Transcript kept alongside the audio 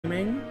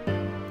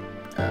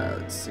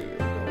Let's see.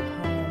 Go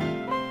home.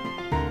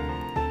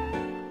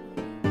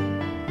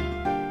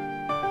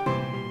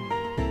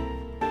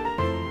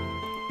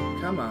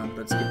 Come on,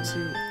 let's get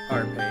to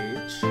our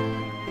page,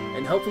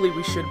 and hopefully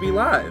we should be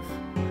live.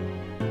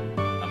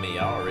 I mean,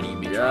 y'all already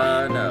be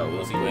trying. No,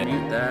 we'll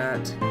mute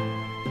that.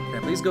 Can I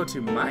please go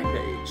to my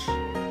page?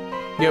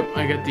 Yep,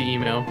 I got the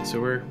email,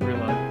 so we're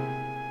live.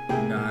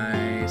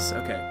 Nice.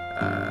 Okay.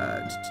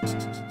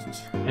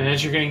 And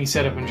as you're getting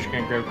set up, I'm just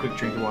gonna grab a quick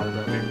drink of water,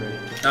 but I'm ready.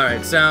 All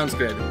right, sounds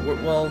good.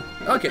 Well,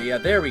 okay, yeah,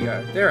 there we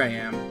go. There I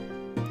am.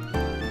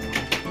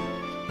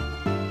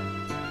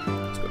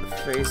 Let's go to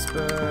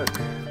Facebook.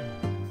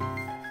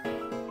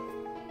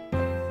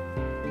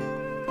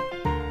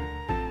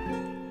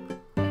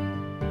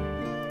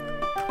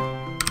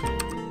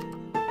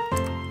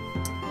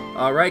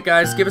 All right,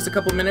 guys, give us a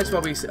couple minutes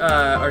while we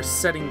are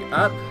setting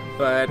up.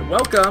 But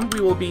welcome. We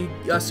will be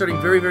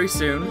starting very, very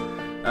soon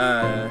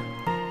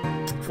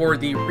for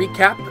the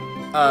recap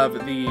of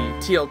the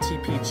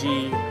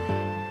TLTPG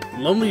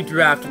Lonely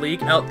Draft League,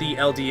 the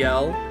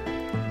LDL.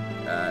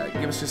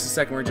 Give us just a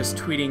second. We're just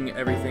tweeting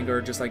everything, or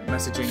just like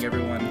messaging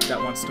everyone that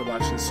wants to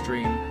watch the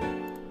stream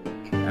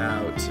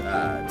out. Let's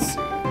see.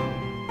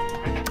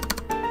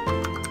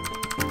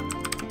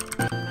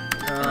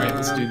 All right,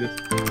 let's do this.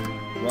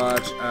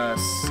 Watch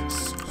us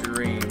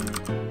stream.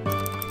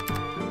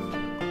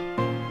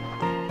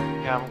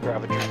 Yeah, I'm gonna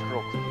grab a drink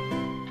real quick.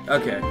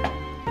 Okay.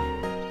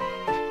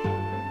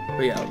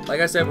 But yeah, like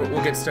I said,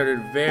 we'll get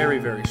started very,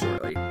 very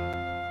shortly.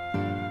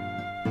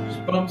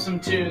 Just bump some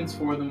tunes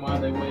for them while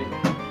they wait.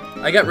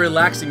 I got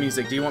relaxing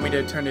music. Do you want me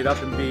to turn it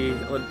up and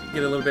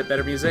get a little bit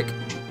better music?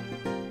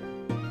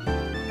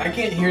 I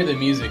can't hear the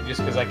music just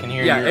because I can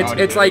hear. Yeah, your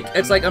audio. it's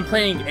like I'm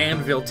playing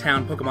Anvil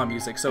Town Pokemon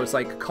music, so it's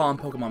like calm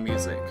Pokemon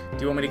music. Do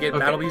you want me to get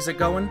battle music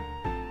going?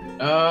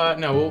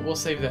 No, we'll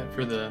save that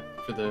for the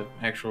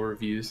actual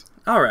reviews.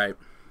 All right.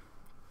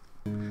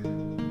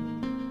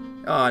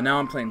 Oh, now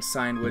I'm playing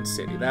Signwood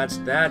City. That's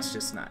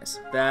just nice.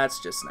 That's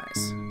just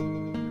nice.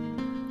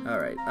 All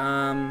right.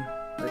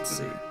 Let's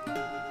see.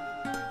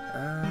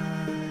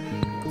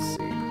 Let's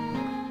see.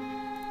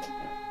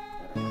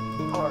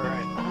 All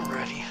right, I'm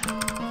ready.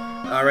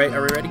 All right,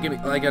 are we ready?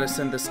 I gotta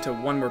send this to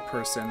one more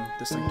person.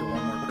 This link to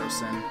one more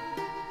person.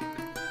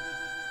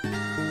 Can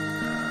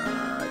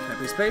I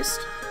please paste?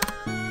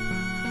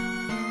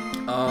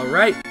 All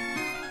right.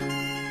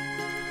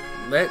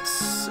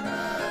 Let's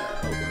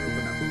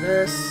open up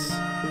this.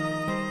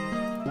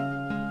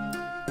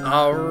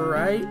 All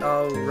right.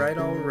 All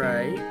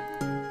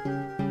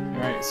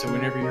right, so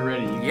whenever you're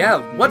ready.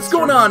 What's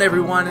going on,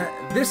 everyone?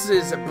 This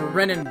is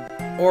Brennan,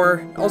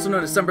 or also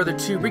known as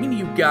Sunbrother2, bringing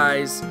you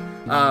guys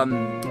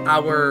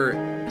our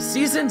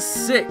Season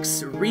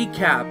 6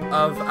 recap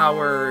of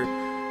our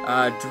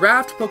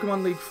Draft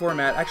Pokemon League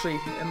format. Actually,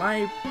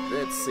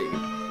 let's see.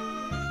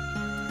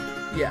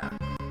 Yeah.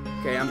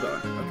 Okay, I'm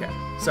going. Okay.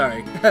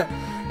 Sorry.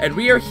 And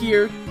we are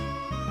here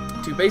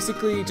to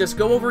basically just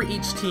go over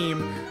each team,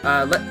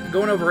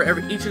 going over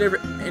each and every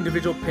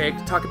individual pick,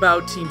 talk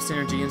about team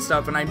synergy and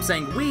stuff. And I'm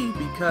saying we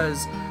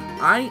because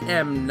I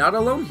am not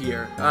alone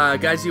here.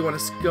 Guys, you want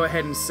to go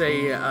ahead and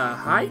say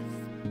hi?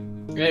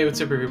 Hey,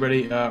 what's up,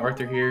 everybody?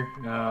 Arthur here.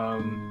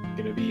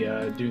 Gonna be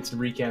doing some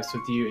recaps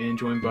with you, and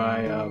joined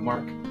by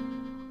Mark.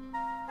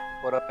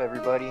 What up,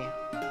 everybody?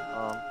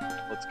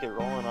 Let's get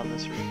rolling on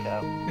this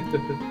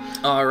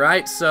recap. All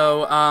right,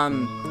 so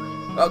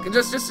okay,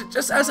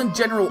 just as a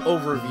general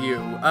overview,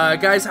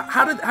 guys,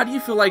 how do you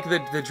feel like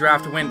the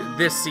draft went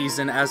this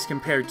season as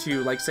compared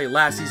to, like, say,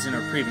 last season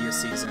or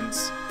previous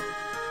seasons?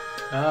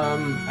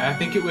 I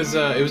think it was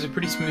a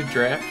pretty smooth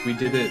draft. We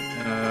did it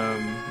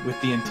with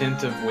the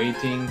intent of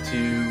waiting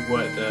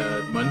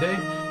to Monday,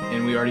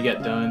 and we already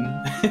got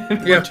done.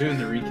 We're doing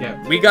the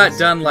recap. We got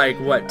done like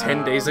what,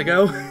 10 days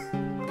ago?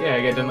 Yeah,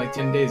 I got done like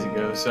 10 days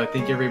ago. So I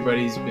think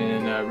everybody's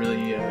been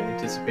really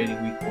anticipating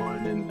week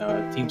 1, and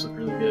teams look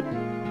really good.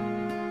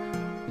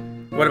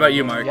 What about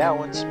you, Mark? Yeah, it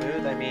went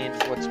smooth. I mean,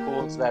 what's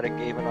cool is that it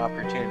gave an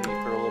opportunity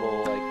for a little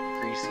like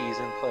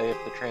preseason play if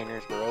the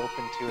trainers were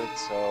open to it.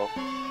 So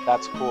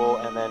that's cool.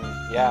 And then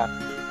yeah,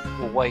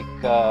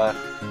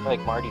 like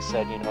Marty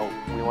said, you know,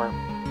 we weren't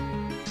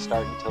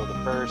starting until the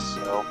 1st,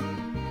 so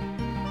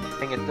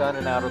getting it done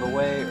and out of the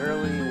way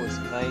early was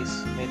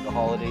nice. Made the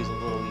holidays a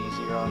little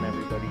easier on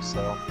everybody.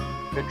 So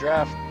good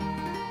draft.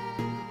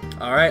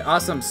 All right,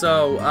 awesome.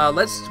 So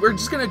we're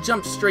just gonna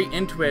jump straight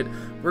into it.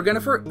 We're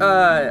gonna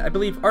I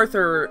believe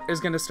Arthur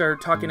is gonna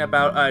start talking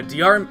about how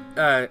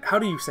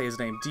do you say his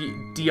name?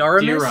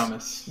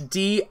 Dioramus.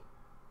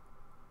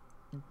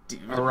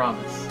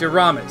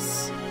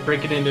 Dioramus.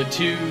 Break it into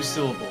 2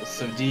 syllables.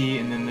 So D,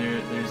 and then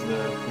there's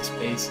the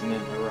space, and then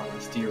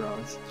Dioramus.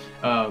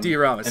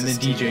 Dioramus. And then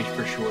DJ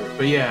for short.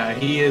 But yeah,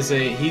 he's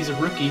a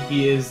rookie.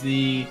 He is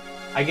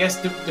I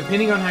guess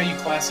depending on how you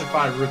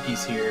classify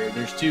rookies here,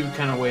 there's 2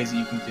 kind of ways that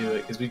you can do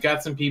it. Because we've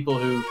got some people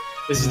who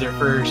this is their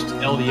first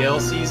LDL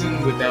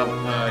season without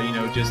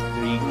just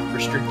being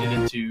restricted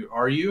into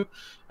RU.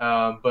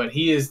 But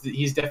he's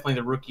definitely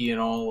the rookie in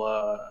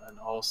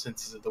all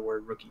senses of the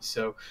word rookie.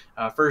 So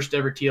first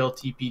ever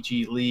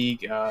TLTPG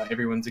league.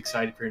 Everyone's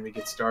excited for him to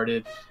get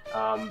started.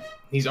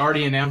 He's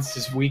already announced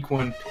his week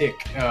 1 pick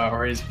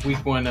or his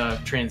week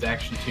 1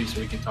 transaction too,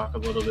 so we can talk a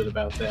little bit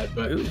about that.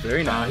 But ooh,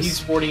 very nice. He's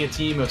sporting a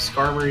team of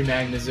Skarmory,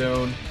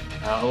 Magnezone,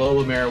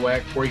 Alola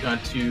Marowak, Porygon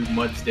 2,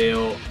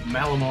 Mudsdale,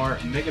 Malamar,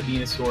 Mega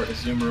Venusaur,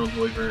 Azumarill,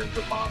 Noivern,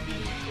 Rabombi,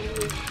 and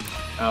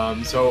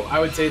Galarian. So I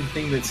would say the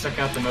thing that stuck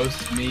out the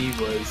most to me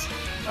was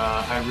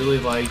I really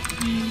like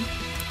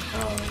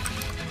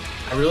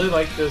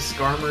the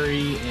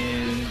Skarmory,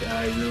 and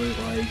I really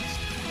liked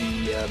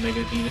the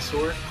Mega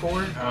Venusaur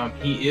core.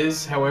 He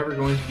is, however,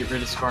 going to get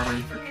rid of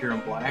Skarmory for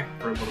Kyurem Black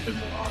for a little bit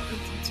more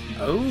offense and speed.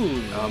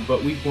 Oh.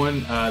 But week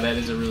 1, that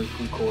is a really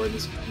cool core,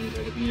 this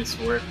Mega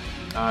Venusaur.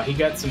 He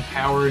got some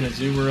power in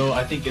Azumarill.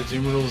 I think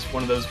Azumarill is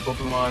one of those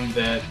Pokemon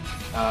that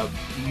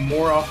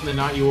more often than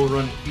not you will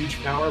run huge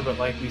power, but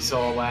like we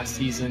saw last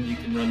season, you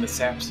can run the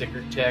Sap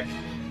Sticker tech.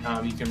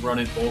 You can run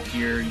it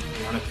bulkier. You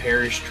can run a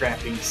Perish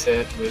trapping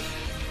set with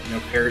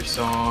Perish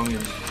Song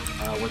and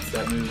what's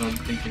that move I'm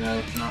thinking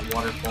of? Not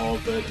Waterfall,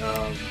 but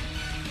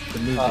the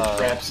move that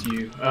traps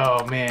you.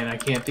 Oh man, I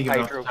can't think of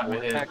it off the top of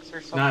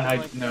my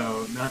head.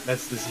 No, not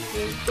that's the Z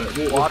move, but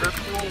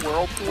Waterpool,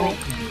 Whirlpool.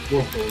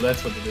 Whirlpool,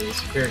 that's what it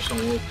is. Perish on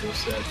Whirlpool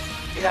set.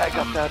 Yeah, I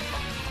got that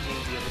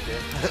the other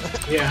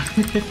day. Yeah,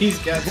 he's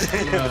got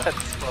some. That's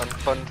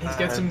fun. He's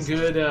got some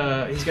good.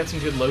 He's got some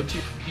good low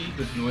tier speed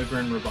with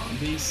Noivern and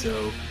Rabombi.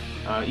 So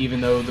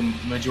even though the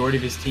majority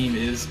of his team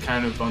is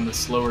kind of on the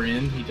slower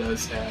end, he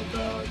does have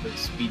the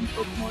speedy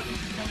Pokemon who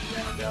can kind of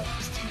round out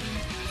his team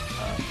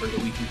for the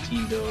weekly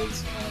team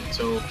builds.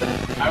 So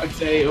I would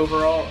say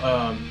overall,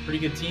 pretty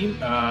good team.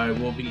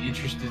 We'll be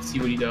interested to see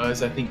what he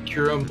does. I think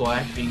Kyurem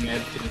Black being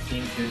added to the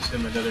team gives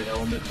him another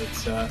element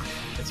that's a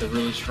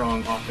really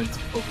strong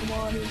offensive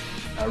Pokemon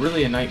and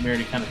really a nightmare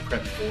to kind of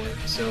prep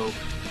for. So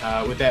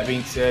with that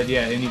being said,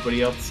 yeah,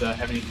 anybody else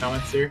have any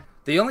comments there?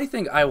 The only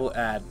thing I will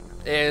add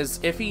is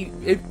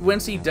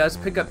once he does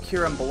pick up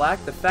Kyurem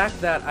Black, the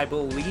fact that I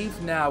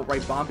believe now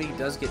Rabombi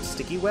does get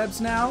sticky webs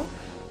now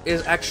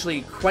is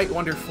actually quite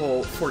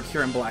wonderful for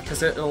Kyurem Black,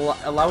 because it'll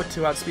allow it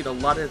to outspeed a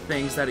lot of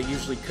things that it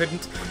usually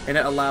couldn't, and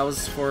it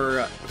allows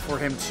for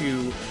him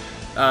to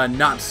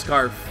not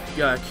scarf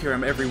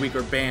Kyurem every week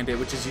or band it,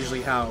 which is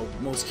usually how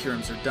most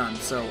Kyurems are done.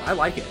 So I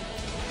like it.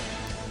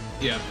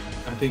 Yeah,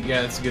 I think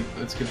that's a good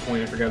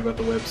point. I forgot about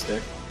the web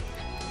stick.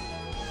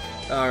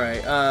 All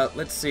right,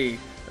 let's see.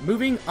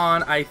 Moving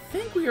on, I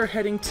think we are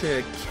heading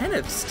to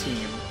Kenneth's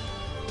team.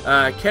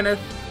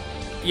 Kenneth's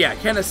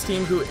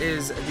team, who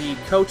is the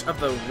coach of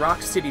the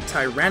Rock City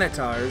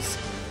Tyrannitars.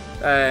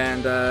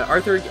 And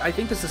Arthur, I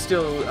think this is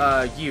still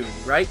you,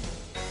 right?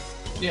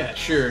 Yeah,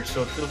 sure.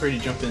 So feel free to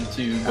jump in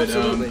too. But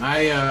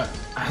I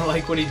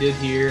like what he did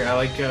here. I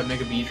like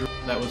Mega Beedrill.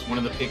 That was one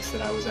of the picks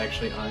that I was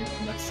actually eyeing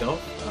for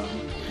myself.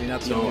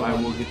 So I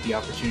will get the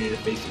opportunity to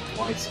face it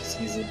twice.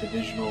 He's a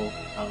divisional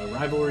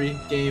rivalry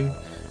game.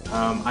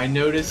 I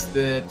noticed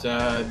that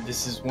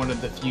this is one of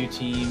the few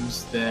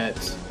teams that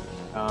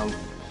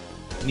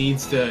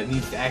needs to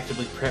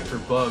actively prep for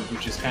bug,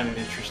 which is kind of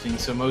interesting.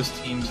 So most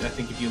teams, I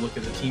think if you look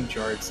at the team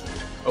charts,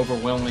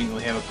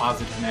 overwhelmingly have a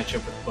positive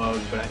matchup with bug,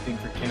 but I think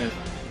for Kenneth,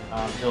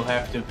 he'll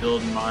have to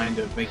build in mind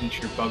of making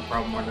sure bug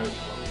problem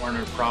aren't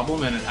a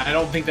problem, and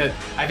I think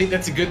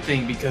that's a good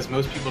thing, because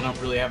most people don't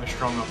really have a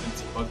strong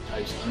offensive bug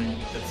type, so I don't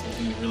think that's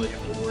something you really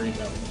have to worry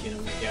about week in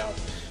and week out.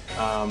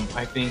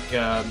 I think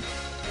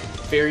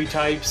fairy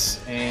types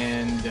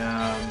and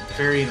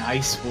fairy and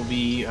ice will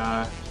be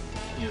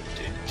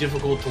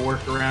difficult to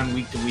work around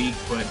week to week,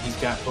 but he's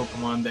got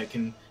Pokemon that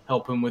can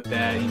help him with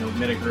that.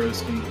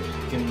 Metagross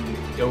can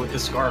go with the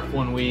Scarf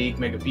one week.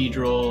 Mega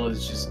Beedrill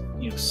is just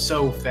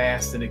so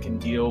fast that it can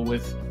deal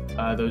with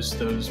those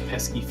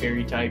pesky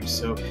fairy types.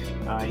 So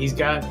he's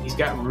got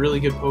really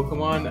good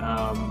Pokemon.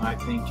 I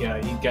think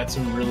he's got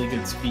some really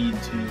good speed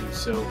too.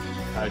 So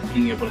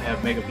being able to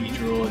have Mega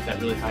Beedrill at that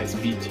really high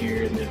speed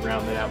tier, and then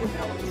round that out with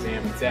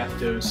Alakazam and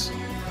Zapdos.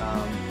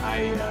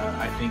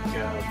 I think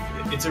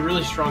it's a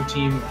really strong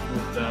team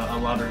with a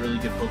lot of really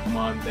good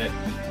Pokemon that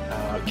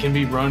can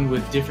be run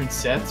with different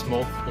sets,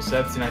 multiple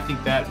sets, and I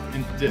think that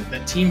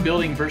the team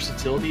building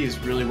versatility is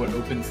really what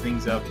opens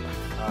things up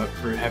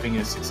for having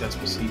a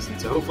successful season.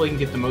 So hopefully I can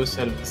get the most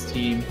out of this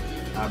team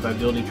by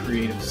building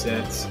creative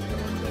sets.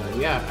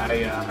 And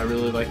I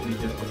really like what he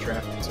did with the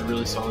draft. It's a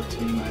really solid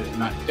team. I'm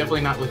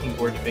definitely not looking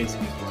forward to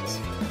facing it twice.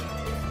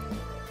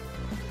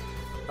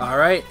 All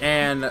right,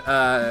 and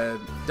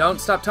don't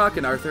stop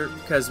talking, Arthur,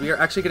 because we are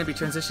actually going to be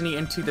transitioning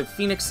into the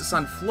Phoenix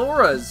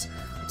Sunflora's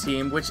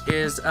team, which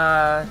is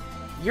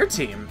your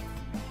team.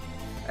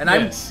 And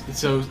yes,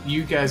 so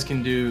you guys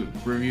can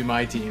review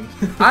my team.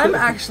 I'm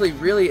actually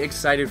really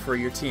excited for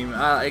your team.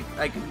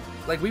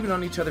 Like we've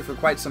known each other for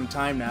quite some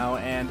time now,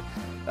 and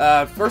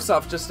First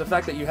off, just the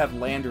fact that you have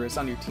Landorus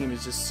on your team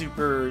is just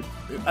super,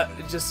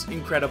 just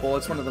incredible.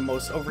 It's one of the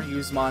most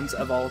overused mons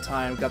of all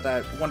time. Got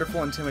that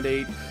wonderful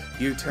Intimidate,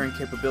 U-turn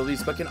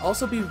capabilities, but can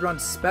also be run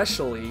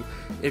specially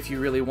if you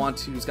really want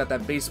to. He's got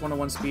that base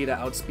 101 speed,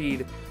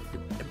 outspeed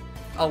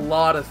a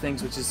lot of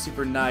things, which is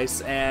super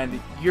nice. And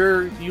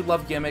you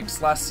love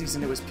gimmicks. Last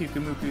season it was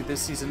Pyukumuku. This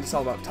season it's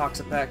all about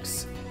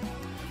Toxapex.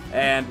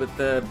 And with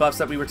the buffs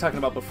that we were talking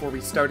about before we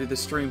started the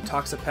stream,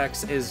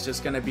 Toxapex is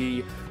just going to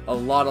be a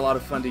lot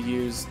of fun to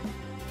use.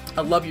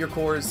 I love your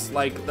cores,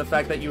 like the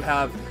fact that you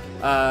have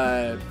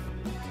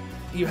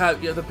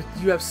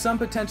some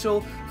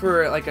potential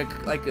for like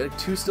a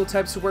 2 steel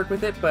types to work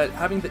with it, but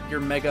having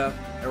your Mega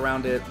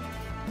around it,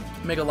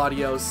 Mega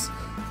Latios,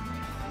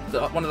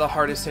 one of the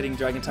hardest hitting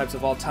dragon types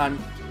of all time,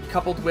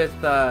 coupled with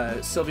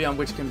Sylveon,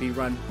 which can be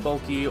run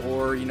bulky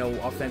or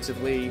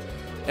offensively.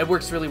 It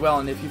works really well,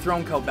 and if you throw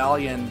in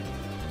Cobalion,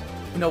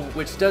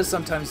 which does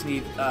sometimes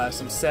need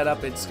some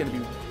setup, it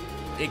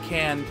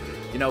can,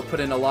 put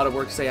in a lot of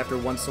work, say after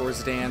one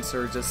Swords Dance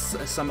or just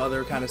some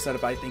other kind of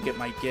setup I think it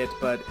might get.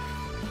 But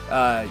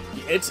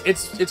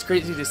it's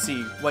crazy to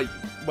see what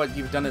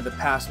you've done in the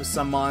past with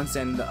some mons,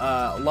 and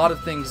a lot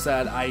of things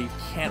that I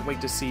can't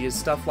wait to see is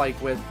stuff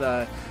like with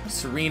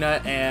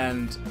Serena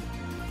and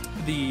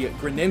the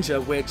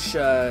Greninja, which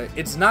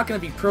it's not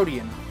going to be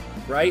Protean,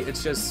 right?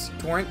 It's just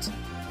Torrent.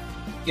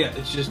 Yeah,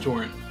 it's just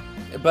Torrent.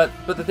 But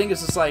the thing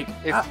is, it's like,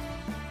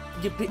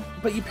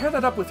 but you pair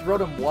that up with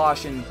Rotom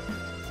Wash and,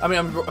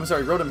 I'm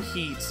sorry, Rotom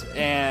Heat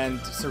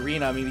and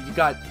Serena. I mean, you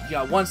got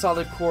one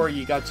solid core.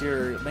 You got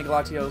your Mega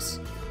Latios,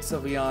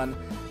 Sylveon,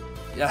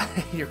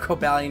 your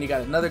Cobalion. You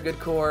got another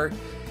good core,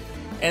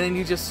 and then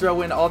you just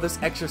throw in all this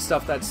extra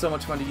stuff that's so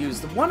much fun to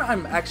use. The one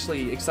I'm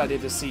actually excited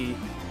to see,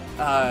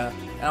 and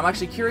I'm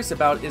actually curious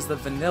about, is the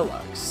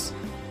Vanillux.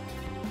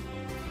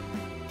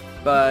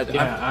 But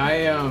yeah,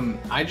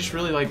 I just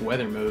really like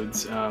weather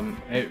modes.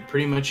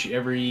 Pretty much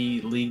every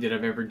league that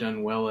I've ever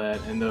done well at,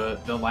 and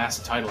the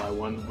last title I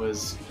won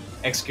was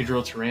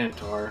Excadrill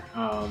Tyranitar.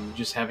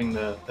 Just having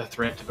the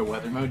threat of a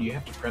weather mode, you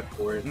have to prep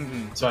for it.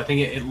 So I think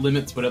it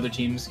limits what other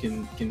teams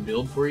can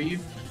build for you,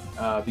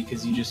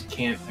 because you just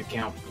can't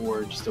account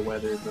for just a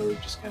weather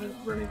mode just kind of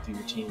running through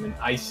your team. And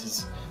ice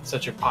is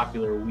such a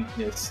popular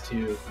weakness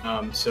too.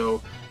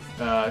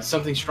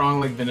 Something strong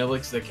like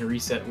Vanillux that can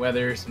reset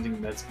weather, something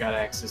that's got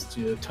access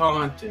to a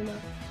taunt and a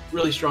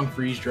really strong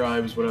freeze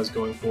drive is what I was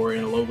going for,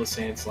 and a Alola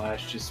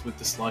Sandslash just with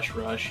the Slush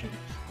Rush, and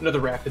another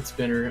Rapid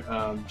Spinner,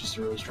 just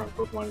a really strong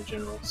Pokemon in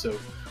general. So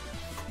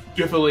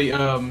definitely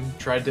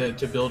tried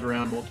to build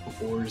around multiple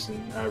cores,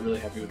 and really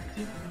happy with the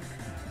team.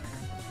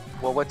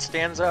 Well, what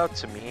stands out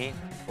to me,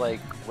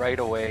 like right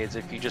away, is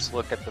if you just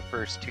look at the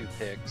first 2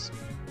 picks,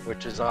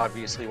 which is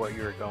obviously what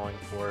you were going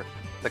for.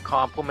 The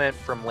compliment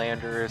from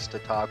Landorus to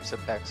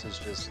Toxapex is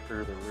just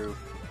through the roof.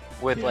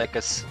 With like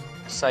a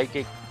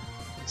psychic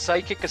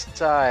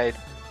aside,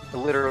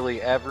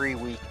 literally every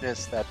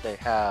weakness that they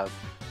have,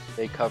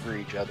 they cover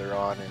each other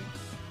on. And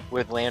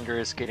with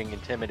Landorus getting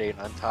Intimidate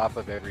on top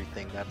of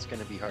everything, that's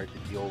going to be hard to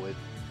deal with.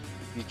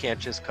 You can't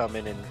just come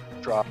in and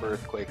drop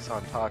Earthquakes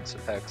on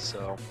Toxapex.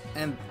 So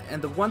and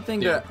the one thing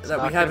that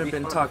we haven't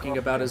been talking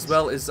about as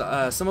well is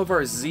some of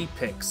our Z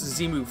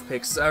move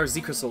picks, our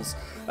Z crystals.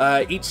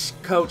 Each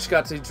coach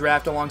got to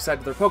draft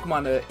alongside their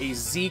Pokemon a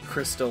Z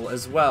crystal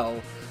as well,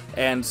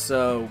 and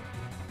so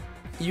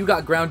you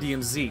got Ground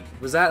DMZ.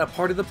 Was that a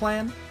part of the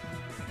plan?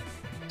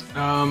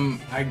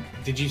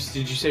 Did you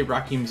say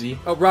Rockium Z?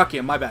 Oh,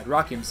 Rockium, my bad,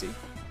 Rockium Z.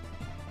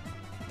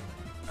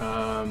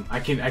 I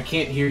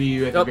can't hear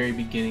you at the very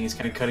beginning. It's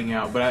kind of cutting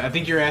out, but I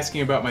think you're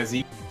asking about my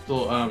Z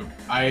crystal.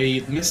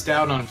 I missed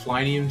out on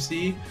Flynium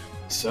Z,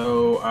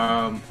 so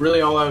really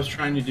all I was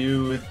trying to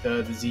do with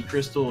the Z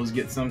crystal was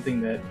get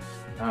something that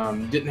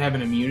didn't have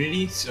an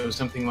immunity, so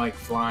something like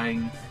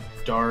Flying,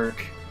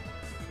 Dark,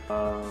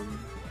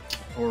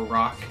 or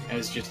Rock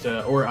as just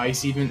or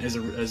Ice even as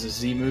a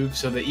Z move,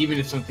 so that even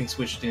if something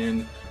switched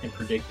in and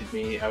predicted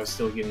me, I was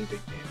still getting big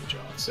damage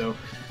off. So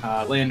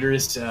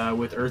Landorus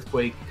with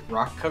Earthquake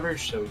Rock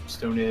coverage, so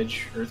Stone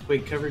Edge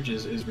Earthquake coverage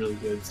is really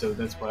good. So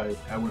that's why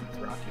I went with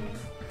Rocky.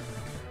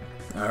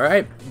 All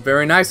right,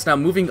 very nice. Now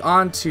moving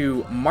on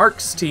to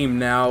Mark's team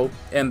now,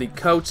 and the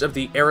coach of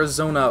the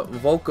Arizona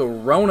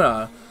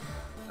Volcarona.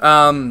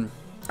 I'm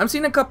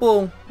seeing a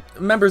couple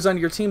members on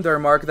your team there,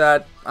 Mark,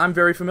 that I'm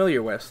very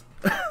familiar with.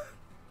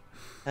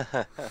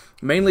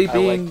 mainly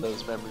being the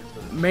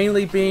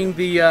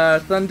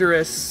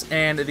Thundurus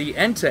and the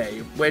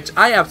Entei, which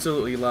I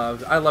absolutely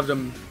loved. I loved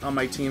them on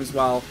my teams,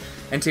 while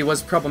Entei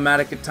was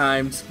problematic at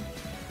times.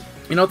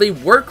 They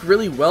work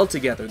really well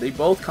together. They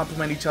both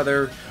complement each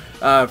other,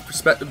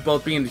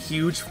 both being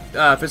huge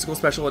physical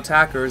special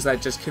attackers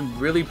that just can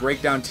really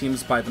break down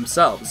teams by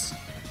themselves.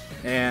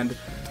 And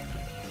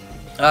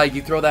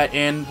you throw that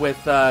in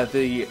with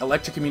the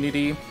electric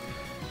immunity.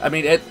 I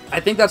mean,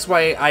 I think that's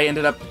why I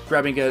ended up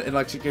grabbing an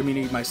electric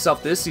immunity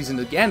myself this season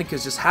again,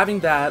 because just having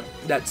that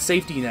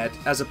safety net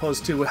as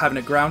opposed to having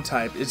a ground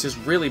type is just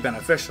really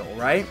beneficial,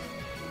 right?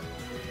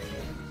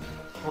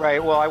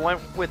 Right, well, I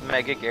went with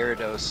Mega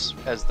Gyarados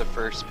as the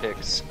first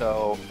pick,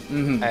 so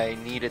I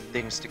needed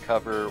things to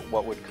cover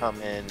what would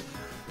come in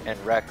and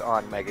wreck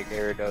on Mega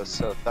Gyarados,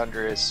 so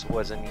Thundurus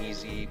was an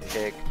easy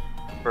pick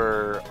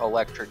for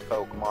electric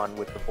Pokemon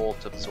with the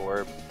Volt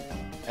Absorb,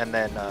 and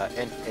then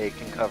Entei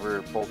can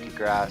cover Bulky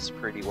Grass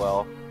pretty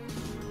well.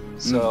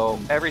 So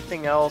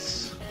everything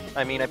else,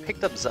 I mean, I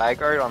picked up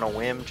Zygarde on a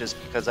whim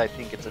just because I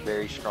think it's a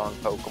very strong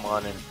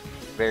Pokemon and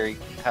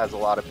has a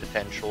lot of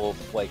potential,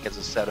 like as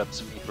a setup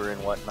sweeper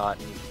and whatnot,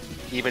 and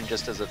even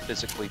just as a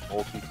physically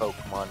bulky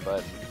Pokemon.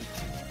 But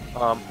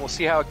we'll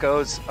see how it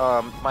goes.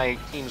 My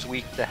team's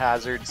weak to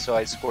Hazard, so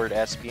I scored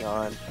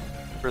Espeon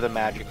for the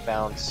Magic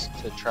Bounce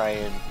to try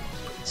and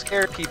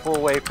scare people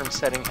away from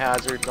setting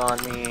hazards on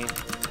me,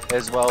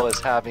 as well as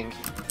having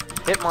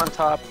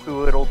Hitmontop,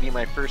 who it'll be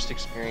my first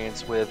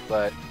experience with,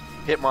 but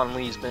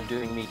Hitmonlee's been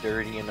doing me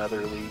dirty in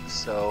other leagues,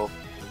 so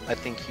I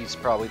think he's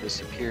probably the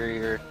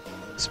superior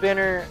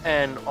spinner.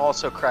 And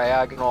also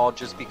Cryogonal,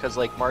 just because,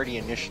 like Marty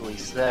initially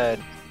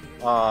said,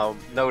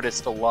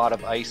 noticed a lot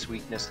of ice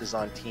weaknesses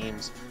on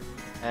teams,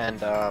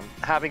 and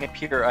having a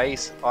pure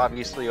ice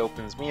obviously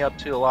opens me up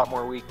to a lot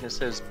more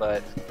weaknesses,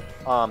 but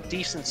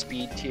decent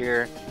speed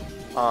tier.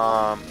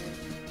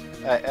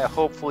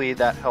 Hopefully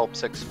that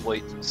helps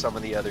exploit some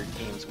of the other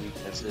teams'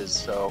 weaknesses.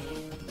 So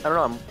I don't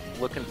know,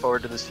 I'm looking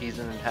forward to the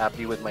season and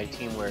happy with my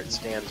team where it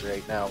stands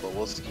right now, but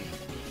we'll see.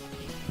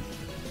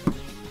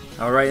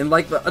 All right, and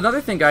like another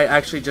thing I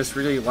actually just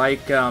really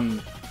like,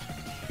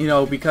 you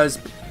know, because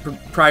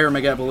prior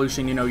Mega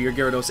Evolution, you know, your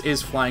Gyarados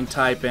is flying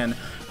type, and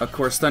of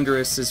course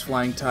Thundurus is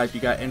flying type.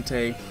 You got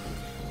Entei,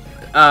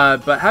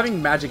 but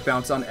having Magic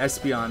Bounce on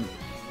Espeon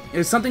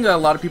is something that a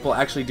lot of people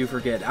actually do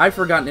forget. I've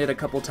forgotten it a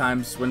couple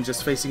times when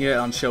just facing it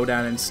on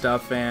Showdown and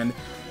stuff, and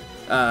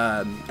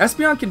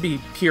Espeon can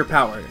be pure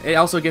power. It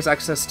also gets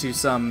access to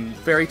some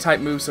Fairy type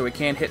moves, so it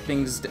can hit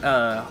things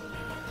that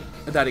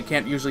it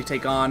can't usually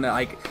take on,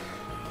 like.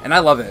 And I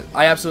love it.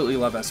 I absolutely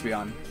love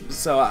Espeon.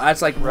 So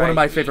that's like one of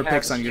my favorite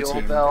picks on your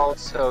team. Bell,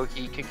 so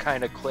he can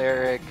kind of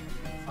cleric.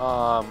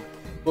 Well,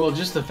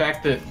 just the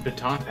fact that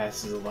Baton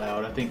Pass is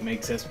allowed, I think,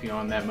 makes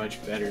Espeon that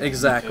much better.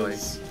 Exactly.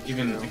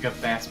 Even like a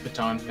fast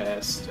Baton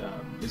Pass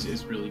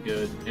is really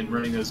good, and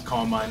running those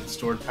Calm Mind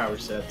stored power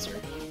sets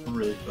are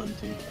really fun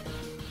too.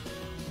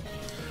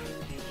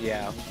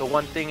 Yeah, the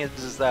one thing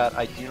is that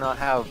I do not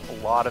have a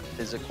lot of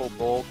physical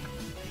bulk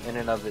in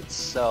and of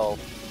itself.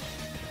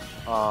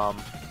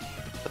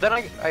 But then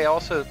I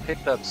also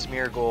picked up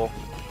Smeargle,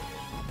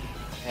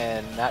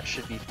 and that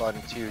should be fun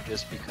too,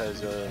 just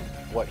because of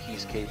what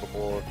he's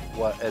capable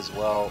of as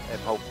well,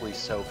 and hopefully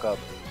soak up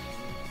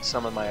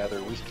some of my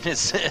other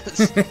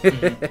weaknesses.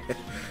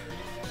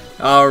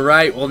 All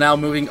right, well now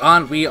moving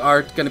on, we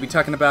are going to be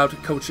talking about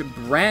Coach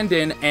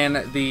Brandon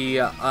and the,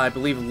 I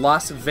believe,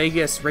 Las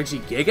Vegas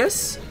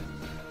Regigigas?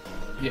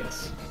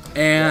 Yes.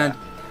 And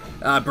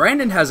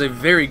Brandon has a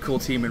very cool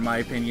team in my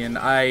opinion.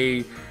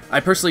 I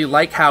personally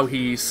like how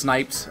he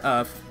sniped,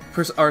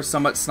 or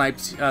somewhat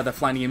sniped the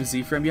Flynium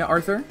Z from you,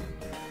 Arthur.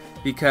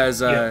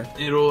 Because,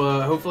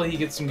 it'll, hopefully he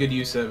gets some good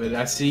use of it.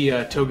 I see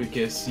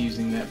Togekiss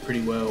using that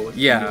pretty well. With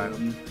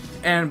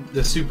and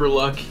the Super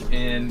Luck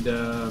and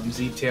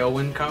Z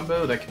Tailwind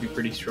combo, that could be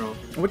pretty strong.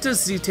 What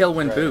does Z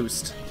Tailwind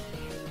boost?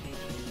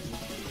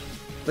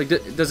 Like,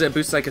 does it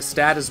boost like a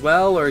stat as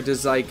well, or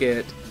does like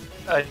it...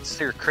 it's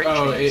your crit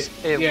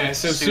chance. Yeah,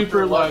 so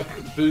Super Luck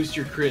boosts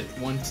your crit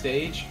one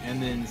stage,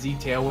 and then Z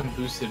Tailwind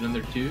boosts it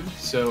another two.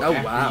 So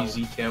after you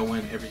Z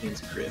Tailwind, everything's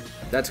crit.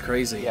 That's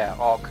crazy. Yeah,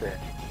 all crit.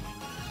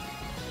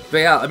 But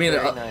yeah, I mean,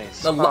 very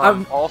nice.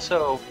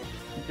 Also,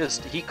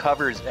 just he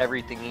covers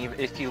everything. Even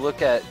if you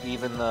look at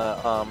even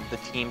the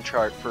team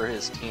chart for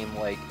his team,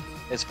 like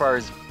as far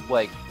as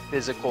like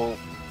physical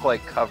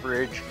like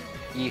coverage,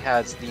 he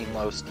has the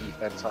most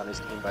defense on his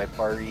team by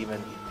far.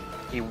 Even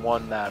he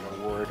won that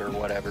award or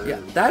whatever. Yeah,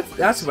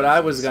 that's what I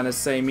was gonna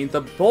say. I mean,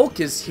 the bulk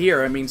is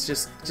here. I mean, it's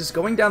just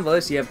going down the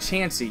list. You have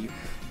Chansey,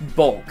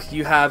 bulk.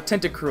 You have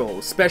Tentacruel,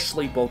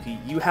 especially bulky.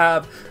 You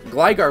have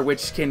Gligar,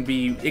 which can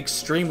be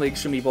extremely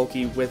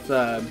bulky with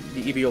the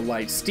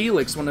Eviolite.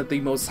 Steelix, one of the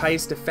most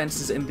highest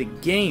defenses in the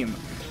game.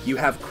 You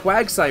have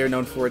Quagsire,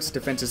 known for its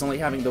defenses, only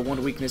having the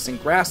one weakness in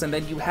grass, and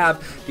then you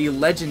have the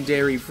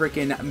legendary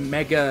freaking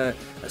Mega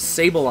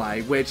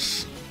Sableye,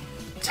 which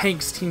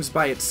tanks teams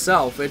by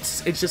itself.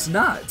 It's just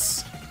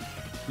nuts.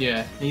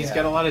 Yeah, he's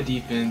got a lot of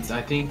defense.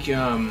 I think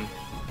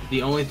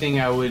the only thing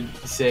I would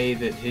say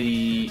that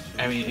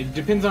I mean, it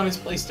depends on his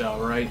playstyle,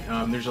 right?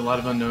 There's a lot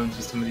of unknowns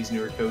with some of these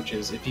newer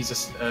coaches. If he's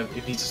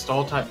a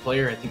stall type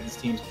player, I think this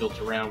team's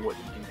built around what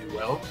he can do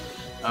well,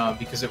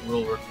 because it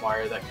will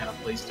require that kind of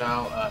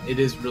playstyle. It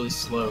is really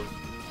slow,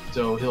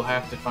 so he'll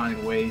have to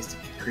find ways to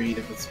be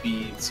creative with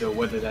speed. So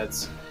whether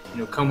that's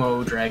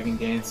Como, Dragon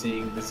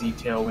Dancing, the Z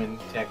Tailwind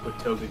tech with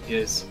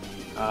Togekiss.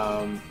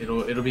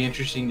 It'll be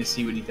interesting to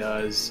see what he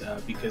does,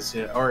 because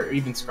or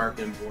even Scarf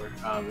Emboar.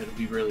 It'll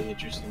be really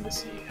interesting to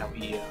see how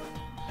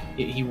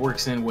he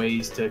works in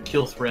ways to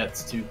kill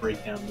threats to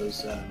break down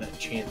those that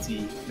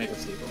Chansey Mega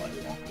Sableye.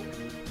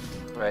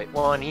 Right.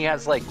 Well, and he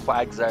has like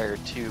Quagsire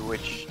too,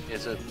 which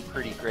is a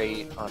pretty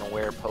great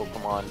unaware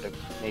Pokemon to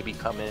maybe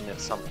come in if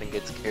something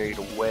gets carried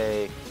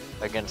away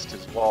against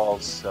his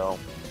walls. So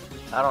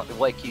I don't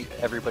like you.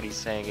 Everybody's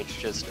saying it's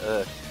just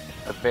a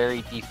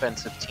very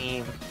defensive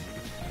team,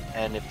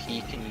 and if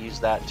he can use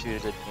that to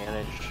his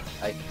advantage,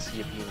 I can see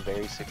it being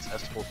very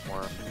successful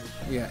for him.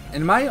 Yeah,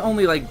 and my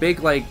only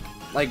big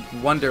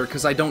wonder,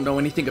 because I don't know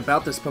anything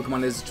about this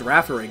Pokemon, is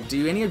Girafarig.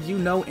 Do any of you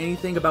know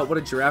anything about what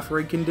a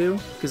Girafarig can do?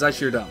 Because I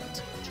sure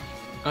don't.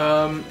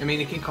 I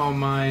mean, it can Calm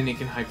Mind, it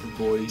can Hyper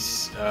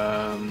Voice.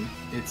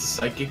 It's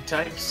Psychic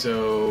type,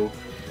 so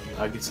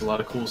gets a lot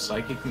of cool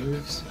Psychic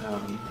moves,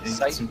 and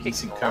gets some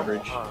decent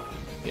coverage.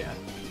 Yeah.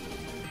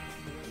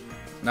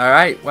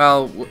 Alright,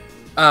 well,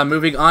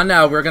 moving on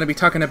now, we're going to be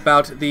talking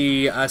about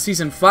the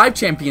Season 5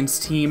 Champions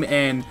team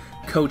and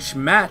Coach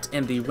Matt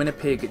and the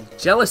Winnipeg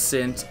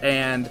Jellicent,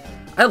 and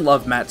I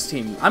love Matt's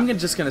team. I'm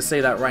just going to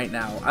say that right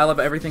now. I love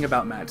everything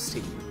about Matt's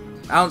team.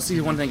 I don't see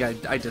one thing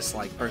I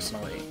dislike,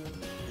 personally.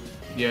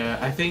 Yeah,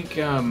 I think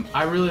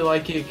I really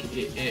like it.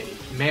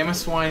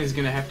 Mamoswine is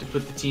going to have to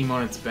put the team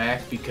on its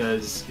back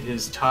because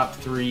his top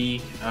three,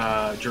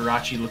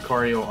 Jirachi,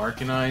 Lucario,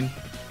 Arcanine,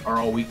 are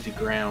all weak to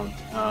ground.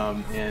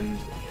 And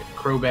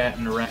Crobat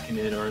and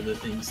Arachnid are the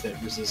things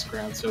that resist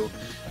ground. So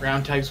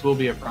ground types will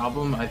be a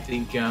problem. I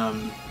think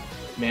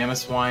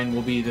Mamoswine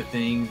will be the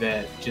thing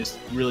that just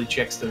really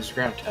checks those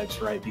ground types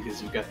right because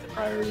you've got the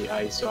priority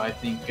ice. So I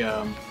think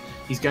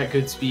he's got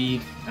good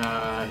speed.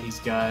 He's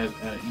got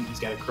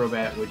a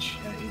Crobat, which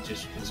he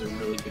just is a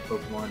really good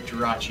Pokemon.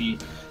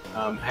 Jirachi,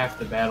 half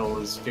the battle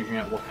is figuring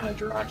out what kind of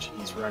Jirachi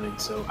he's running.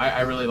 So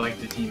I really like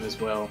the team as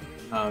well.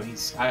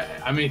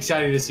 I'm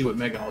excited to see what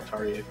Mega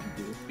Altaria can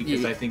do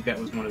because I think that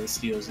was one of the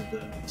steals of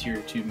the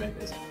Tier 2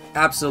 Megas.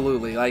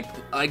 Absolutely, like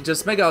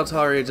just Mega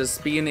Altaria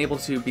just being able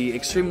to be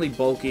extremely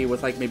bulky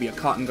with maybe a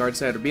Cotton Guard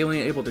set, or being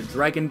able to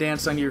Dragon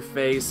Dance on your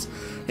face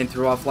and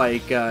throw off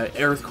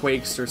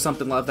Earthquakes or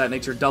something of that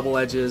nature, Double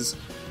Edges.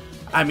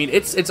 I mean,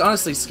 it's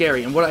honestly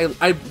scary, and what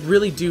I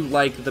really do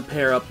like the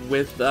pair up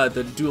with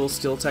the dual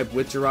Steel type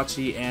with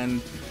Jirachi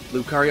and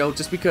Lucario,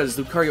 just because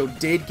Lucario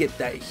did get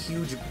that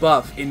huge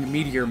buff in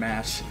Meteor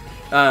Mash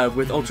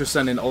with Ultra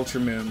Sun and Ultra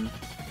Moon,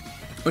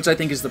 which I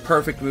think is the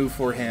perfect move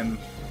for him.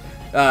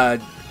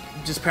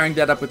 Just pairing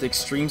that up with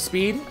Extreme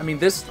Speed. I mean,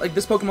 this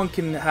Pokemon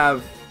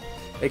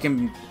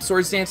can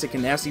Swords Dance, it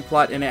can Nasty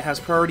Plot, and it has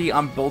priority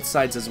on both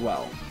sides as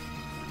well.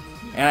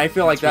 And I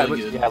feel like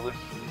really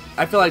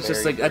I feel like it's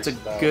just that's a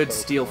good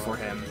steal for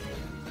him.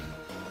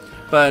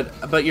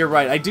 But you're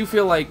right. I do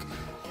feel like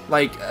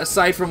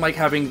aside from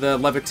having the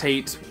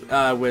Levitate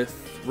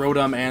with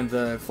Rotom and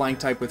the Flying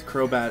type with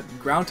Crobat,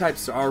 ground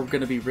types are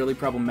going to be really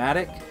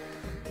problematic.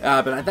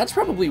 But that's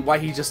probably why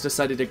he just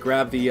decided to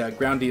grab the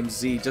Ground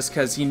DMZ, just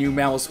because he knew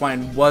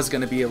Mamoswine was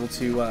going to be able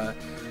to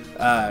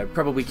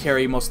probably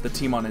carry most of the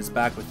team on his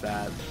back with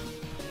that.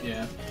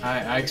 Yeah,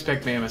 I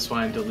expect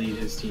Mamoswine to lead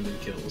his team in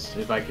kills,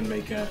 if I can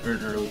make an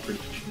early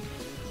prediction.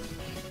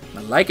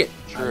 I like it.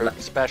 Sure,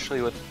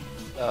 especially with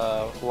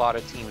a lot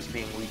of teams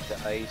being weak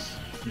to ice.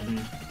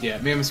 Mm-hmm. Yeah,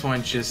 Mamoswine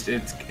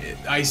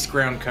ice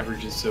ground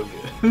coverage is so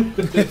good.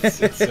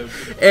 it's so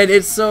good. And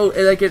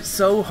it's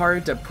so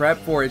hard to prep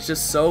for. It's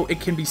just it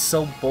can be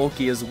so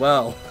bulky as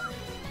well.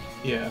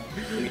 Yeah.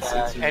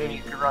 And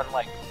you can run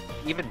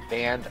even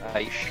banned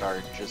ice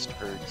shard just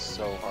hurts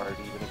so hard,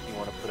 even if you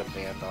want to put a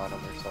band on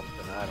them or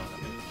something. I don't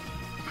know.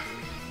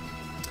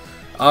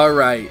 All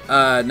right,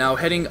 now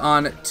heading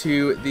on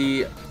to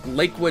the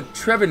Lakewood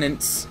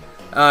Trevenants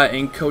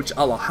and Coach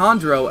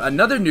Alejandro,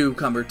 another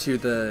newcomer to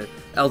the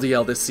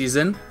LDL this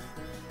season.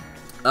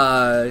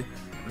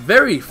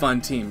 Very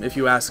fun team, if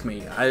you ask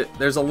me.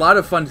 There's a lot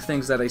of fun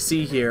things that I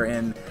see here,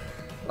 and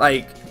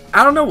I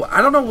don't know,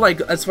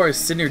 as far as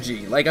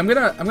synergy. I'm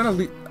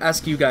gonna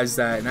ask you guys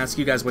that and ask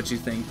you guys what you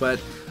think.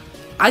 But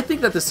I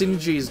think that the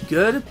synergy is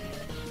good,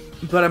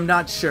 but I'm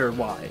not sure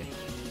why.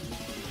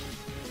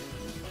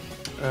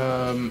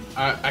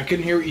 I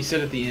couldn't hear what you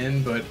said at the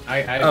end, but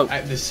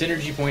the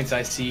synergy points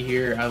I see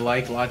here, I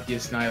like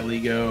Latios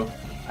Nihilego,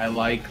 I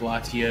like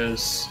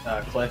Latios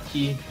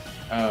Klefki.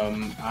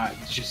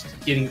 Just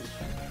getting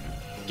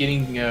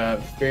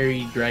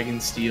Fairy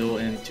Dragon Steel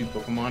into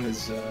Pokemon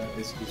is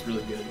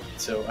really good.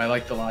 So I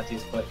like the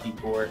Latios Klefki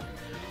core.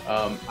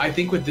 I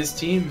think with this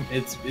team,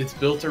 it's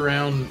built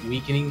around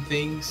weakening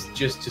things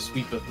just to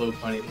sweep with low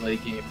punny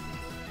late game.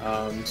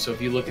 So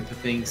if you look at the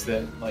things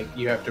that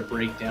you have to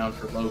break down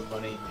for low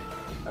punny,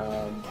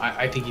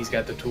 I think he's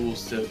got the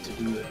tools to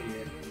do that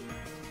here.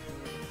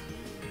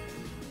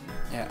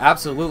 Yeah,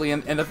 absolutely.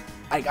 And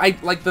I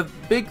like the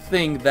big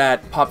thing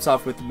that pops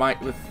off with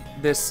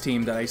this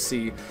team that I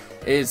see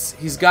is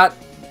he's got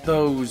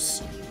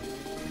those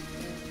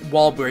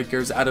wall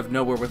breakers out of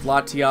nowhere with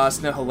Latias,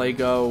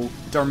 Nihilego,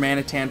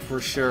 Darmanitan for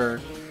sure.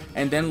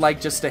 And then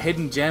just a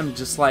hidden gem,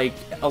 just like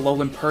a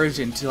Alolan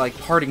Persian to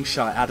Parting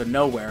Shot out of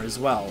nowhere as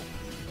well.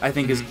 I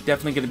think is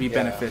definitely going to be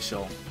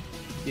beneficial.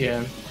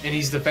 Yeah, and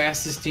he's the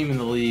fastest team in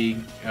the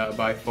league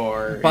by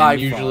far. By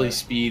and usually far.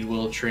 speed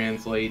will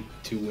translate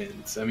to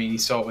wins. I mean, you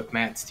saw it with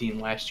Matt's team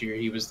last year.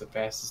 He was the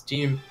fastest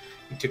team.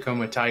 He took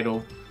home a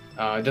title.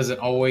 It doesn't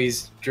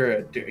always,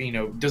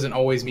 doesn't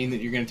always mean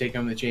that you're going to take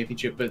home the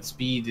championship, but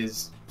speed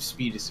is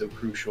so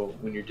crucial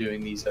when you're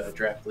doing these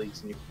draft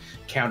leagues and you're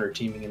counter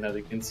teaming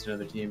against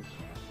another team.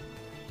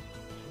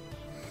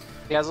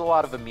 He has a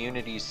lot of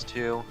immunities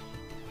too.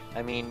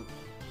 I mean,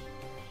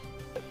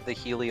 the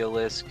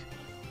Heliolisk,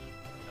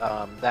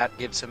 that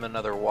gives him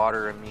another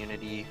water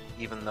immunity,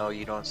 even though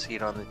you don't see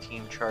it on the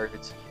team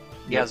charts.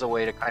 He has a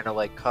way to kind of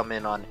like come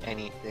in on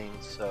anything,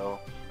 so.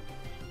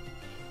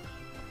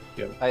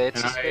 Yep.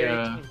 It's a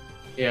scary team.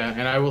 Yeah,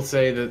 and I will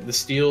say that the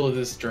steal of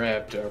this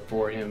draft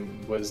for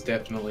him was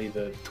definitely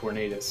the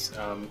Tornadus.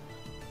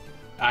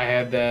 I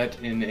had that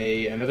in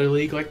another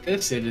league like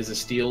this. It is a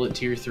steal at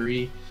tier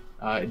 3.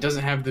 It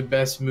doesn't have the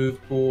best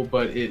move pool,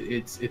 but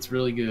it's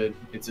really good.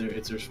 It's a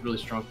really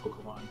strong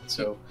Pokemon.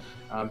 So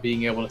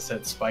being able to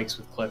set spikes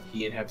with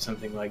Klefki and have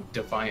something like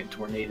Defiant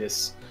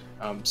Tornadus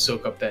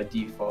soak up that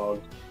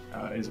defog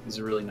is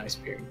a really nice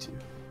pairing too.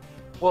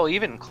 Well,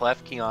 even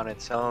Klefki on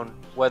its own,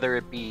 whether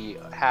it be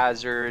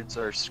hazards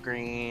or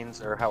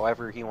screens or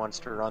however he wants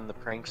to run the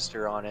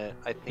prankster on it,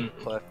 I think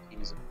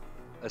Klefki's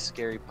a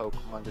scary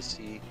Pokemon to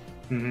see.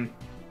 Mm-hmm.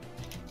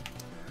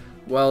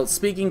 Well,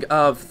 speaking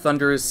of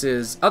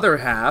Thunderous's other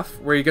half,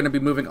 we're going to be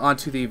moving on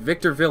to the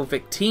Victorville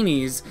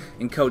Victinis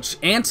and Coach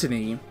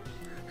Anthony,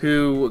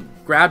 who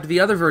grabbed the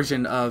other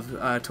version of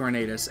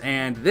Tornadus,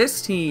 and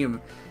this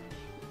team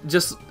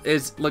just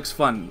looks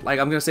fun. Like,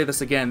 I'm gonna say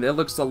this again, it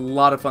looks a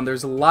lot of fun.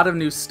 There's a lot of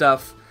new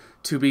stuff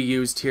to be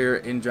used here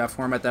in draft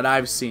format that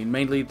I've seen,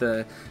 mainly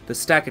the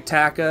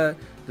Stakataka,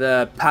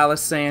 the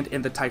Palisand,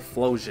 and the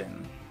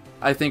Typhlosion.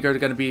 I think are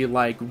going to be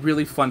like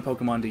really fun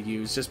Pokemon to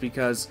use, just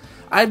because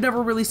I've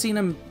never really seen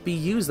them be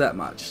used that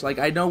much. Like,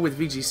 I know with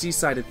VGC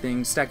side of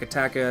things,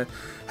 Stakataka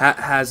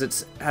has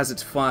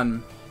its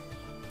fun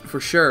for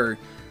sure,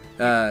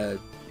 and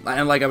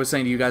like I was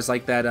saying to you guys,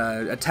 like that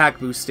attack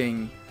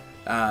boosting.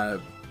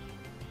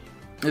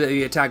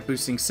 The attack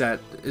boosting set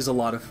is a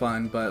lot of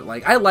fun, but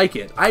like I like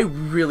it. I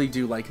really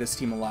do like this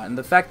team a lot, and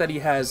the fact that he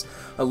has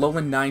a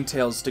Alolan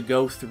Ninetales to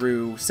go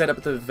through, set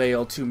up the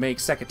Veil to make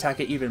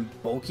Sekataka even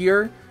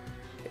bulkier,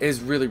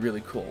 is really,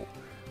 really cool.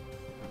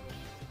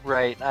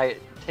 Right. I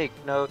take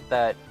note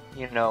that,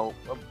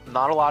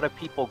 not a lot of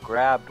people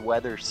grabbed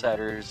Weather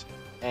Setters,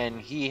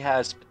 and he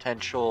has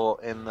potential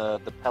in the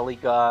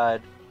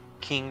Peligod,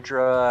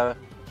 Kingdra,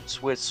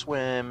 Swiss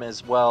Swim,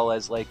 as well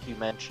as, like you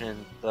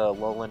mentioned, the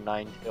Alolan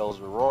Ninetales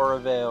Aurora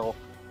Veil.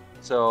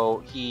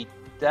 So he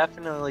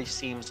definitely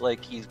seems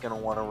like he's going to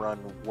want to run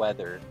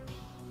Weather.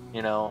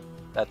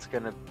 That's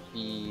going to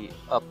be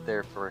up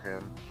there for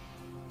him.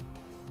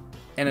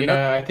 And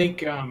yeah, I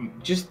think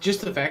just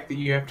the fact that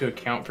you have to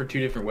account for 2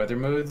 different weather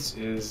modes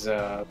is,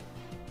 I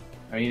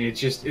mean,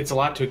 it's a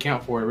lot to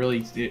account for.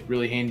 It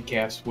really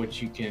handicaps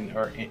what you can,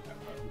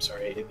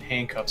 it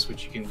handcuffs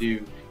what you can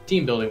do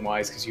team building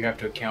wise, because you have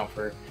to account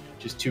for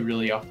just 2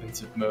 really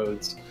offensive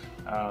modes.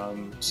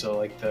 So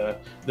like the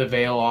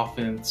Veil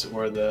offense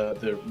or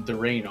the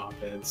Rain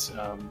offense.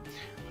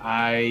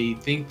 I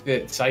think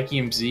that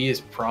Psychium Z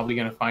is probably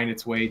going to find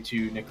its way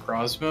to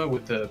Necrozma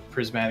with the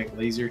Prismatic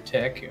Laser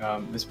tech.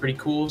 It's pretty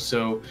cool.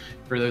 So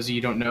for those of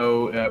you who don't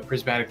know,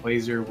 Prismatic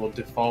Laser will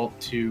default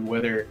to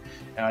whether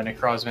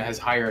Necrozma has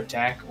higher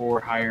attack or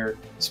higher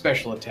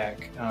special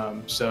attack.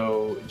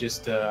 So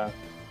just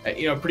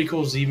pretty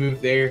cool Z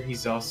move there.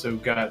 He's also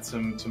got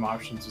some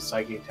options with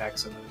Psychic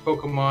attacks on other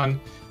Pokemon.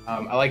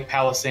 I like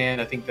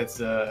Palisand. I think that's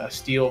a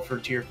steal for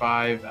tier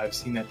 5. I've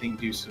seen that thing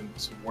do some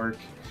work.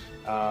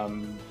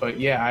 But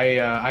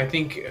yeah, I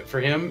think for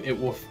him it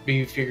will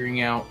be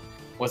figuring out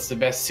what's the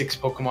best 6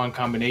 Pokemon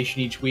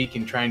combination each week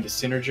and trying to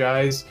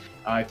synergize.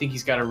 I think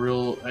he's got a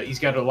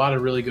lot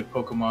of really good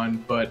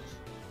Pokemon, but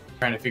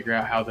trying to figure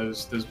out how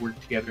those work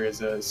together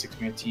as a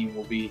 6-man team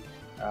will be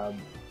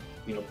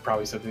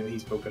probably something that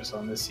he's focused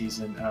on this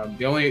season.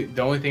 The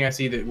only thing I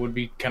see that would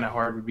be kind of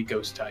hard would be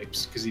ghost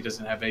types, because he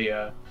doesn't have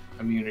a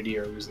immunity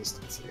or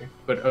resistance there.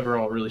 But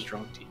overall, really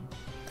strong team.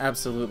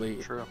 Absolutely.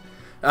 True.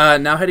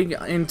 Now heading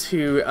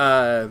into,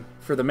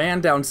 for the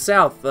man down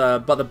south,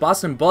 but the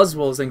Boston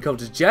Buzzwolves and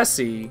Coach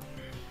Jesse.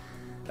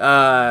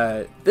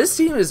 This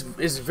team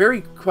is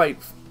very quite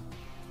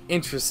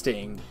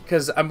interesting,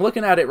 because I'm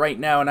looking at it right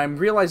now and I'm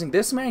realizing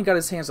this man got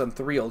his hands on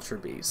 3 Ultra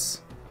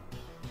Beasts.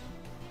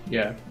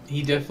 Yeah,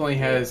 he definitely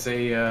has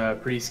a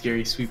pretty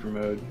scary sweeper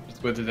mode,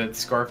 whether that's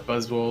Scarf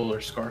Buzzwole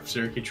or Scarf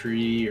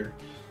Circuitry or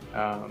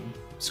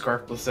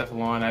Scarf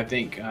Blacephalon. I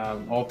think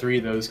all 3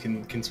 of those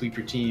can sweep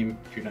your team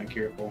if you're not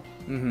careful.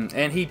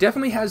 And he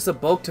definitely has the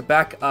bulk to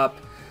back up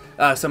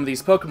some of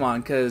these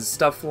Pokemon, because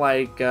stuff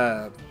like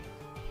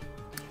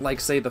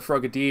say the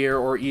Frogadier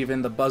or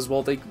even the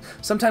Buzzwole,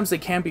 sometimes they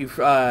can be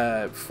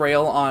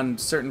frail on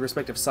certain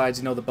respective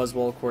sides. The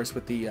Buzzwole, of course,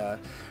 with the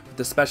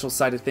special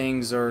side of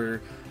things,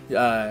 or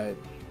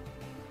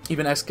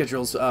even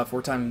Excadrill's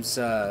 4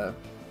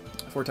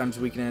 times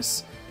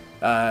weakness.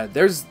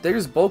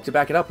 there's bulk to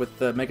back it up with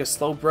the Mega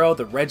Slowbro,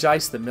 the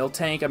Regice, the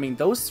Miltank. I mean,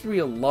 those three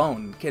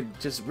alone could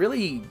just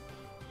really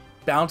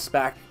bounce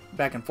back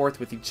and forth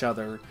with each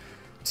other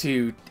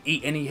to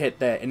eat any hit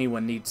that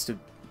anyone needs to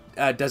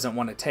doesn't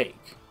want to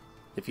take.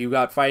 If you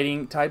got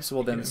fighting types,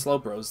 well then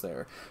Slowbro's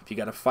there. If you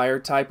got a fire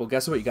type, well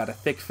guess what? You got a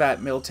thick fat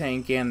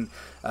Miltank and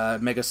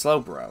Mega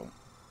Slowbro.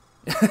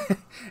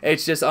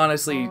 It's just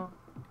honestly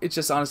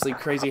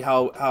crazy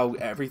how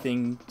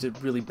everything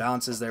really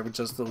balances there with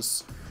just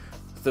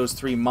those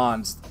three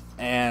mons.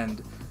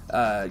 And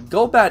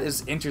Golbat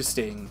is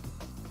interesting,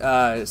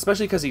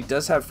 especially because he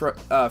does have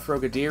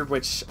Frogadier,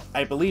 which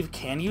I believe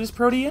can use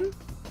Protean.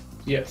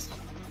 Yes.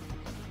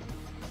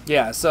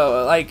 Yeah.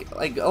 So like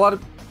a lot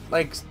of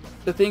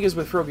the thing is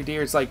with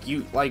Frogadier, it's like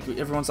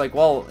everyone's like,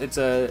 well, it's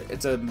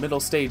a middle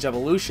stage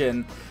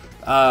evolution,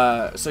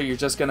 so you're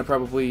just gonna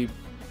probably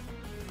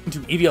do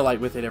Eviolite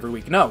with it every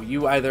week. No,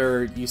 you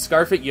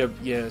Scarf it,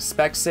 you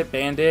Specs it,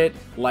 Bandit,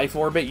 Life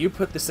Orbit, you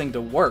put this thing to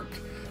work,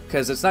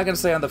 because it's not gonna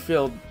stay on the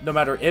field no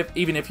matter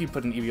even if you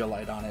put an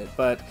Eviolite on it.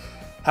 But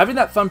having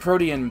that fun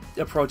Protean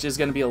approach is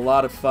gonna be a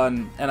lot of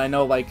fun, and I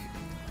know like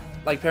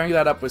pairing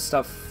that up with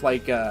stuff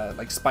like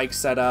Spike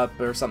Setup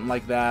or something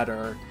like that,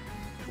 or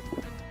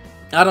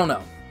I don't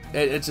know.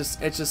 It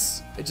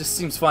just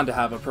seems fun to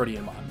have a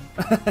Protean mon.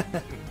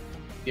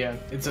 Yeah,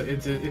 it's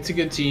a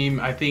good team.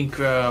 I think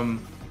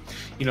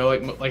you know,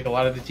 like a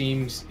lot of the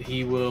teams,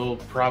 he will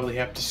probably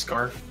have to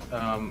Scarf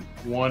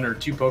one or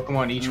two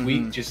Pokemon each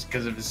week just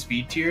because of his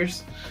speed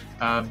tiers.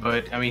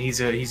 But I mean, he's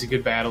a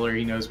good battler.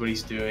 He knows what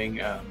he's doing.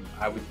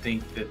 I would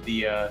think that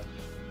the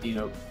you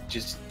know,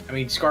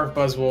 Scarf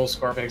Buzzwole,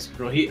 Scarf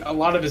Excadrill, a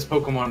lot of his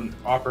Pokemon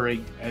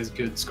operate as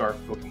good Scarf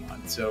Pokemon.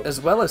 So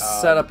as well as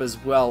setup as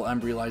well, I'm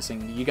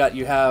realizing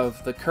you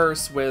have the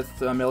Curse with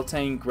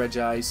Miltank,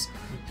 Regice.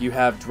 You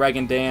have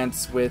Dragon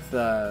Dance with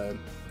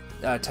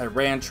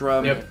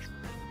Tyrantrum. Yep.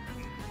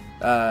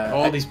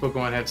 All these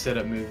Pokemon have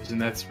setup moves,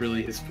 and that's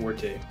really his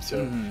forte.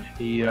 So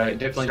he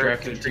definitely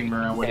drafted a team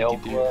around what he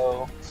could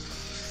do.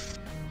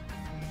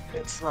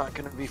 It's not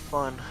going to be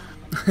fun.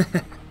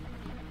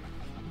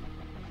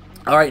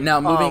 All right, now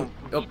moving.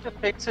 He need to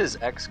fix his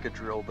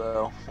Excadrill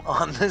though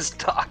on this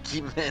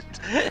document.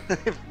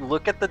 If you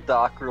look at the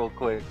doc real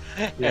quick,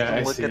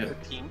 and look at the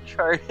team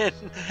chart, and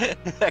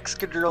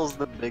Excadrill's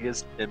the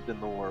biggest imp in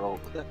the world.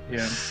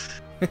 Yeah.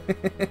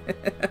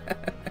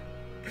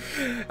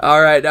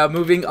 All right, now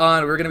moving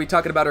on, we're going to be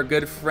talking about our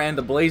good friend,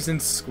 the Blazing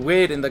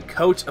Squid, and the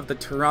coach of the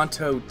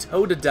Toronto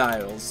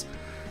Totodiles.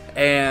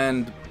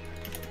 And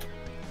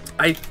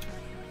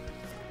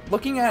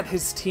looking at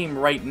his team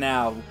right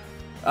now,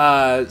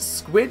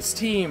 Squid's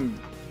team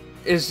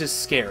is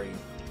just scary.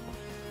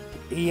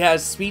 He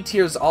has speed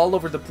tiers all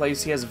over the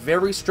place. He has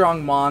very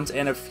strong mons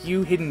and a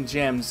few hidden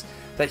gems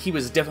that he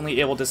was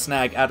definitely able to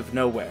snag out of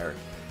nowhere.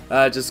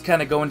 Just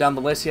kind of going down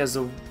the list, he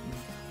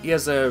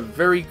has a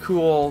very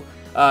cool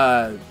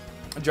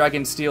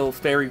Dragon Steel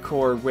Fairy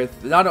Core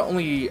with not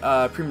only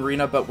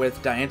Primarina but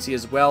with Diancie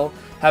as well.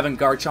 Having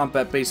Garchomp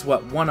at base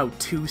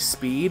 102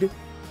 speed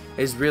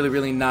is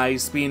really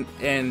nice. Being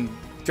in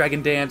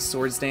Dragon Dance,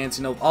 Swords Dance,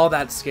 you know, all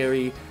that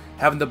scary.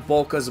 Having the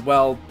bulk as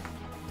well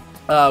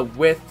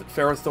with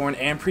Ferrothorn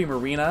and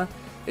Primarina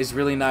is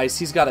really nice.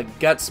 He's got a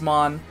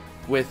Gutsmon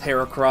with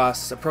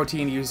Heracross, a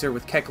Protean user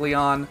with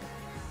Kecleon,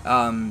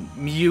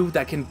 Mew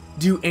that can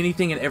do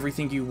anything and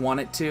everything you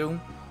want it to,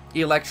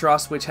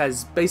 Electros, which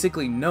has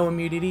basically no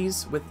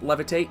immunities with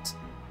Levitate,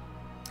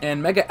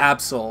 and Mega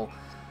Absol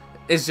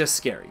is just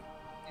scary.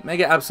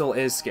 Mega Absol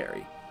is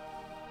scary.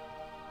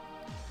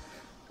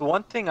 The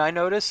one thing I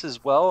notice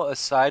as well,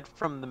 aside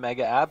from the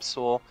Mega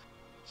Absol,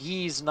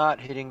 he's not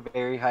hitting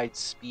very high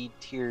speed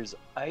tiers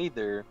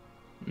either,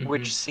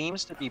 which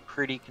seems to be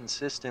pretty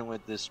consistent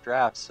with this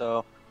draft.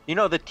 So, you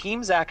know, the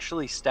teams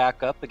actually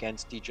stack up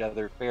against each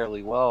other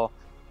fairly well.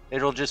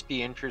 It'll just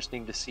be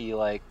interesting to see,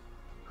 like,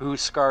 who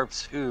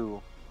scarfs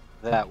who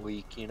that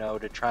week, you know,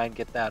 to try and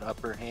get that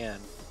upper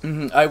hand.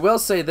 I will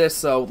say this,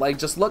 though, like,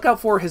 just look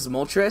out for his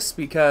Moltres,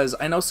 because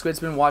I know Squid's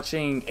been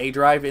watching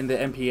A-Drive in the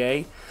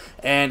MPA,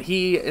 and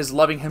he is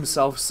loving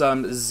himself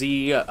some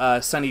Z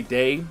Sunny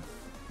Day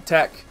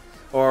tech,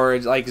 or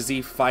like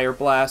Z Fire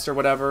Blast or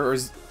whatever, or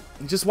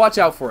just watch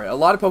out for it. A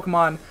lot of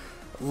Pokemon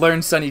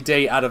learn Sunny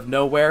Day out of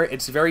nowhere.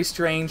 It's very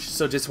strange,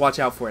 so just watch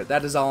out for it.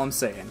 That is all I'm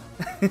saying.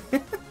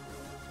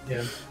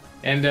 Yeah.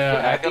 And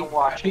I've been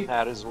watching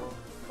that as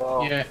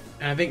well. Yeah,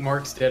 and I think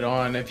Mark's dead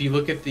on. If you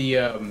look at the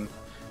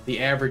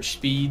average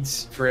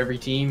speeds for every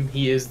team,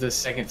 he is the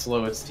second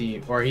slowest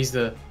team, or he's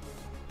the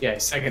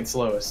second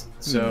slowest.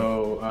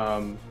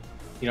 So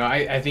you know,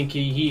 I think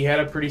he had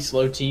a pretty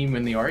slow team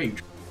in the RU.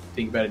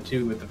 Think about it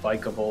too, with the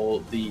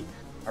Vikavolt, the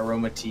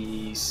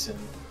Aromatisse,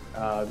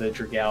 and the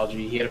Dragalge.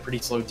 He had a pretty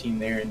slow team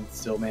there and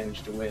still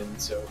managed to win.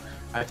 So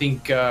I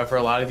think for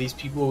a lot of these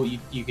people,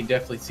 you can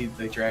definitely see that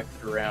they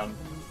drafted around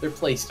their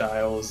play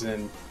styles,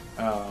 and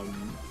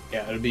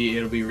yeah, it'll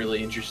be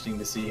really interesting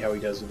to see how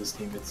he does with this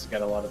team. It's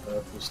got a lot of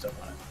cool stuff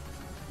on it.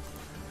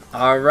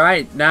 All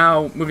right,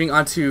 now moving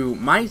on to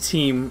my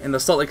team in the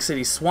Salt Lake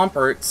City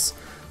Swamperts.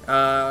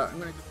 I'm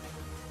gonna.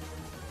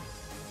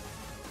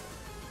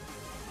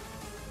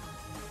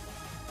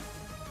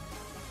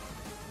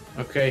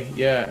 Okay,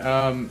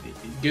 yeah,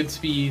 good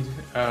speed.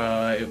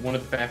 One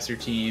of the faster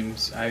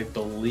teams. I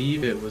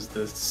believe it was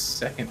the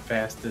second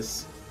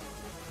fastest.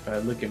 If I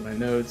look at my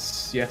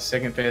notes, yeah,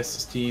 second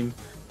fastest team.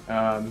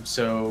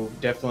 So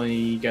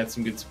definitely got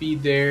some good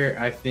speed there.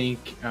 I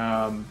think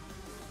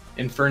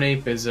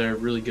Infernape is a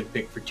really good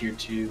pick for tier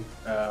 2.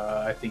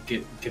 I think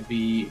it could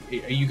be.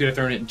 You could have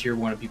thrown it in tier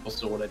 1 and people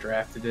still would have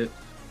drafted it.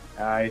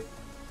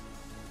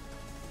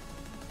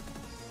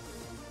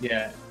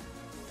 Yeah.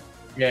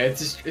 Yeah,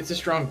 it's a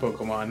strong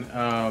Pokemon.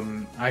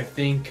 I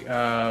think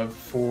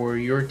for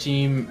your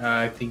team,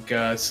 I think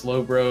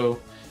Slowbro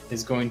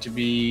is going to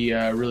be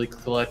really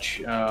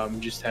clutch.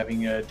 Just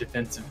having a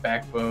defensive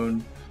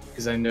backbone,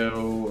 because I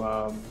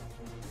know.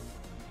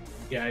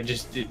 Yeah,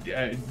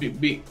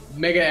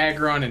 Mega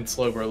Aggron and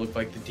Slowbro look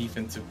like the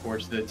defensive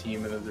force of the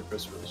team, and they're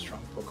both really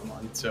strong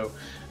Pokemon. So,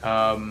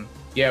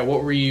 yeah,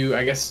 what were you?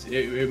 I guess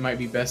it might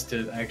be best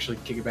to actually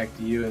kick it back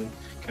to you and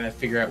kind of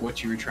figure out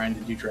what you were trying to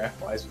do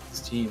draft-wise with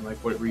this team. Like,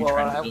 what were you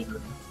trying to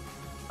build?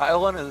 I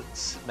want to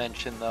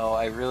mention, though,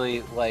 I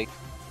really like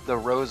the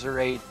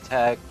Roserade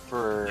tech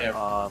for...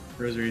 Yeah,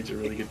 Roserade's a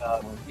really good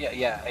Pokemon.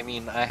 Yeah, I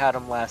mean, I had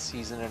him last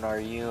season in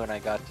RU, and I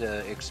got to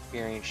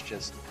experience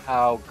just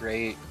how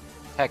great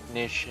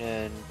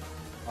Technician,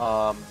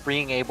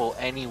 being able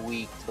any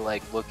week to,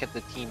 like, look at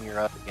the team you're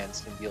up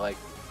against and be like,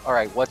 all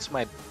right, what's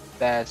my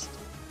best,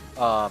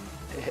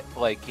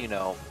 like, you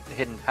know,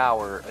 hidden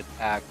power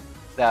attack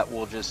that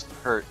will just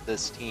hurt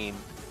this team,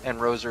 and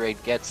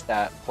Roserade gets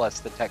that,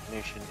 plus the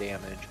Technician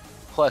damage,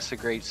 plus a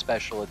great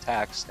special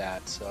attack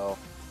stat, so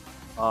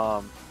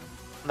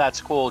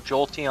that's cool.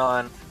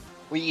 Jolteon,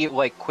 we eat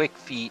like Quick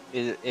Feet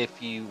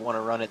if you want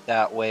to run it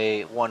that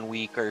way 1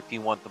 week, or if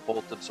you want the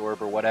Bolt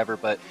Absorb or whatever,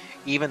 but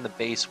even the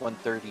base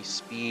 130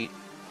 speed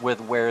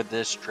with where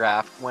this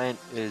draft went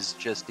is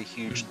just a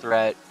huge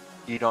threat.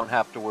 You don't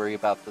have to worry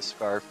about the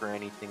Scarf or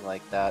anything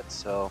like that,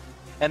 so...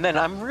 And then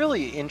I'm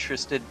really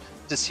interested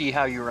to see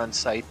how you run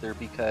Scyther,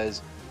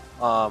 because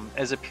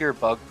as a pure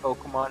bug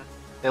Pokemon,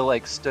 it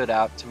like stood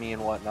out to me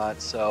and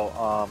whatnot. So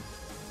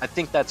I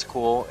think that's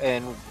cool.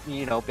 And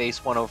you know,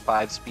 base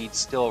 105 speed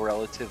still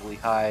relatively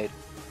high.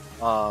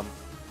 I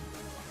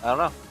don't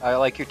know. I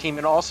like your team,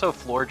 and also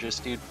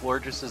Florges, dude.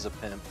 Florges is a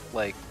pimp.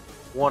 Like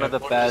one of the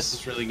Florges best.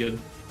 Is really good.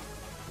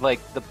 Like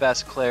the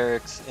best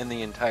clerics in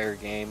the entire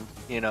game.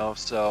 You know,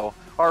 so.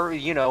 Or,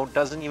 you know,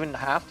 doesn't even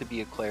have to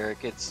be a cleric.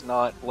 It's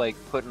not like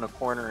put in a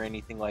corner or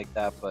anything like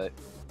that, but,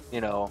 you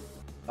know,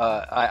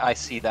 I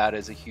see that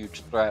as a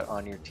huge threat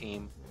on your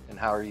team, and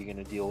how are you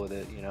going to deal with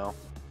it, you know?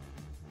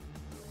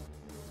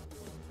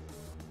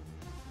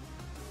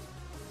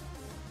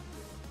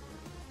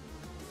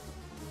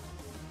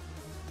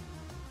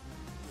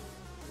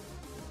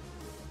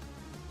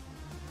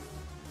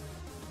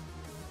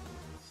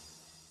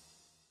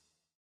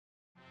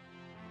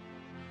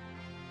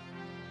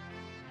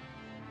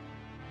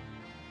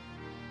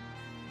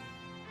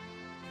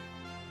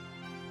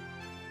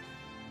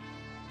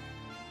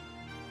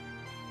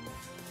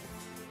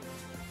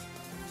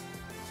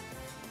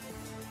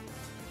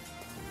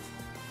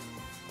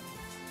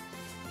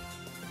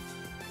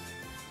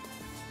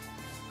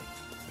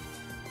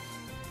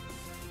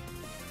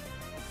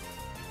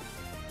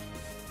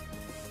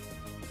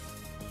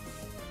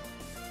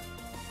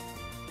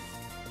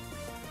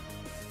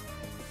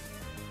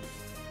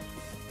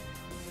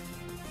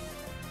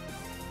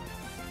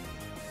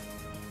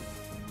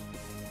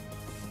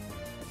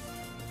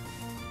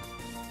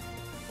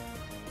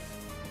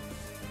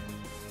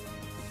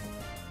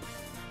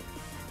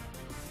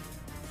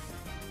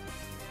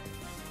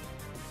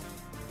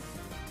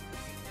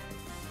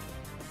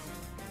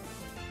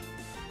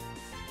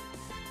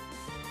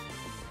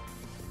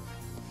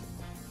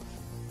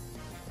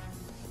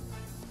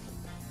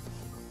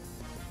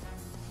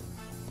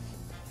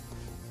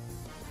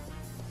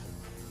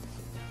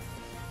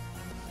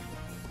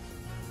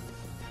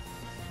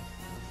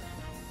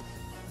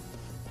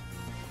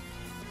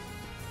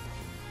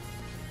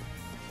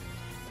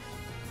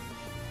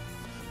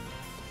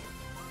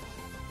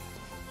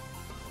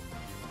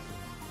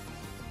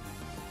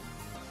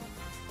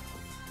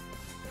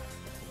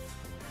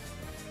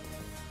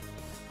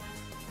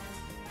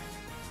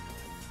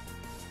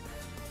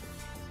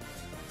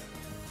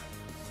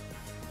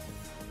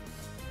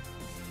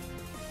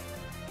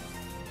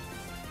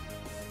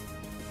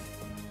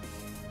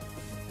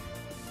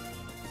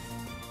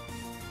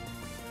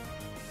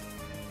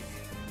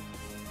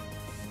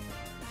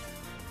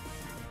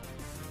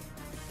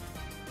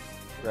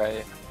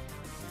 Right.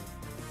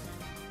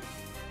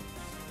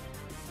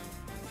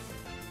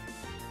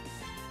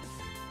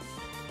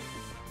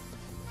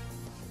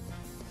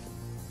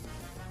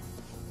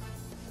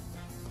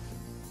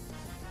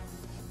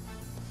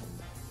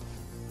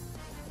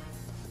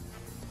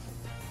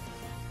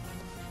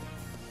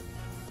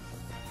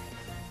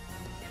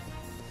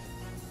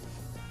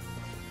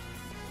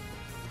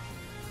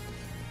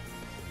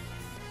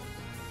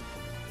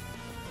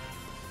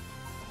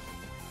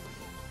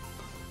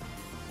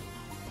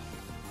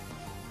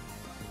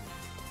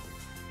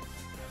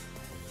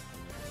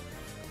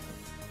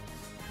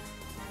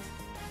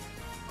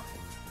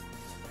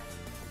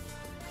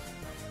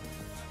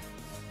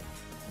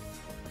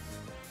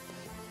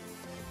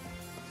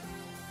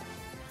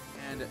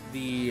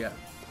 the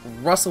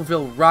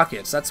Russellville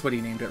Rockets. That's what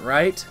he named it,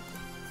 right?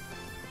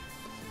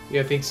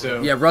 Yeah, I think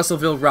so. Yeah,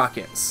 Russellville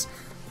Rockets.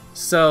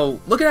 So,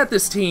 looking at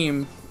this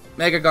team,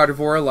 Mega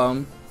Gardevoir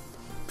alone,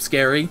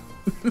 scary.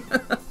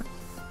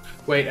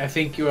 Wait, I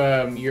think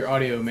your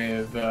audio may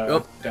have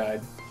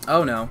died.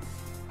 Oh no.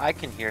 I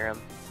can hear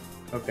him.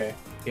 Okay.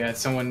 Yeah,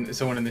 someone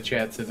in the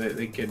chat said that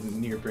they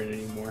couldn't hear Brent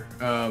anymore.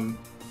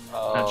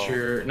 Not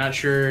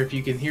sure if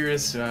you can hear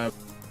us.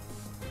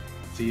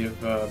 See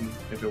if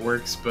it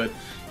works, but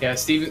yeah,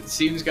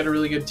 Steven's got a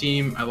really good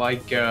team. I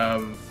like the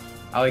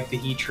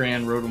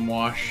Heatran Rotom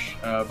Wash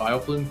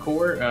Vileplume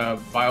core.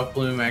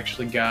 Vileplume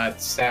actually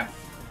got Sap,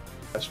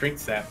 Strength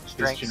Sap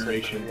this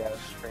generation.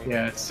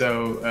 Yeah,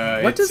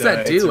 so what does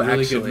that do? It's a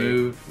really actually? good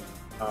move.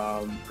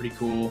 Pretty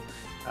cool.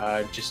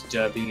 Just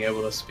being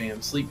able to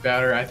spam Sleep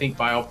Powder. I think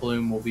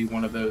Vileplume will be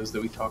one of those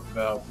that we talked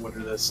about. What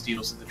are the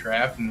steals of the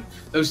draft? And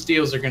those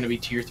steals are going to be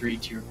Tier 3,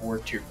 Tier 4,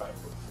 Tier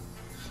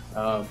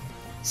 5.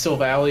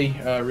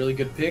 Silvally, really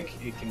good pick.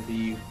 It can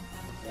be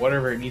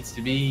whatever it needs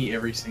to be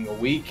every single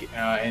week.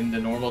 And the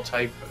normal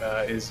type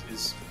is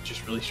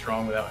just really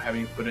strong without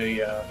having to put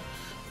a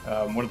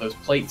one of those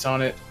plates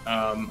on it.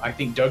 I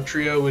think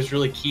Dugtrio was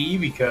really key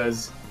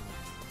because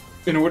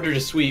in order to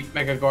sweep,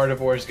 Mega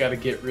Gardevoir's got to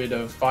get rid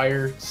of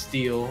fire,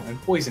 steel,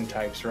 and poison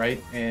types, right?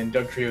 And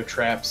Dugtrio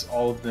traps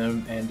all of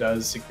them and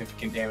does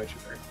significant damage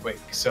with Earthquake.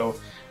 So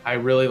I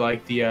really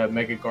like the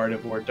Mega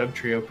Gardevoir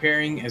Dugtrio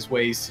pairing as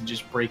ways to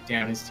just break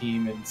down his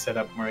team and set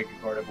up Mega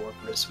Gardevoir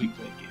for a sweep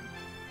late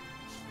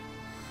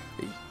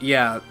game.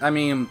 Yeah, I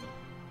mean,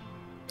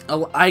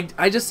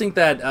 I just think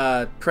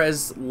that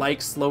Prez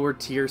likes lower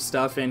tier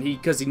stuff, and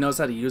because he knows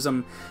how to use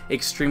them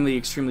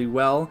extremely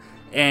well.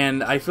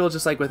 And I feel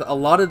just like with a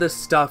lot of this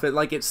stuff,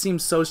 it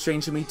seems so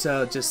strange to me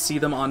to just see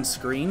them on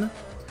screen.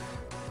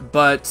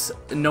 But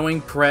knowing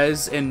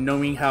Prez and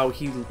knowing how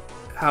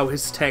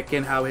his tech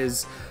and how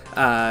his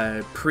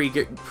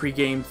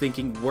pre-game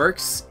thinking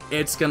works,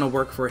 it's gonna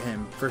work for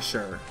him for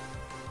sure.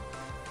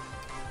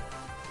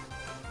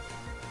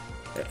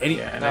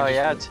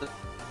 It's a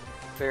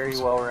very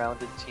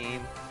well-rounded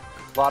team.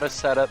 A lot of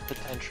setup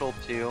potential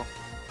too.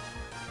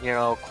 You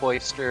know,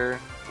 Cloyster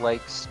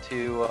likes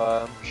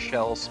to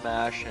shell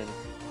smash, and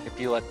if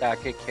you let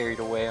that get carried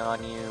away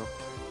on you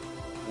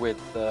with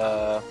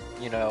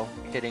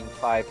hitting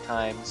 5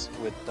 times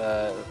with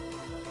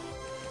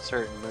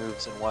certain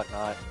moves and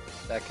whatnot,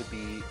 that could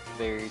be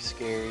very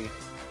scary.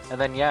 And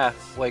then yeah,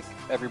 like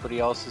everybody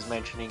else is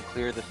mentioning,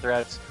 clear the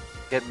threats,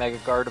 get Mega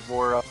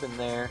Gardevoir up in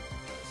there.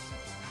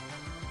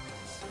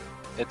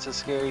 It's a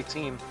scary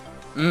team.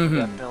 You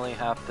definitely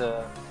have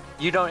to.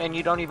 You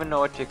don't even know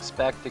what to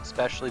expect,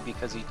 especially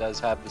because he does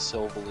have the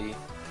Silvally.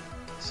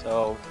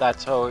 So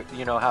that's how,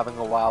 having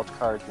a wild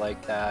card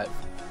like that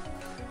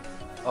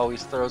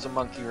always throws a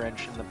monkey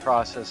wrench in the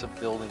process of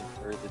building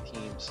for the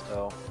team.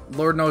 So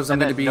Lord knows I'm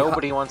going to be.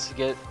 Nobody wants to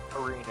get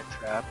arena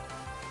trapped.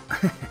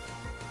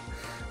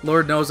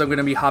 Lord knows I'm going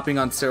to be hopping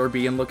on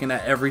Cerebi and looking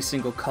at every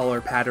single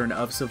color pattern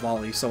of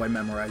Silvally so I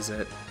memorize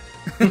it.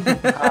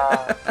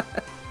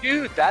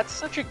 Dude, that's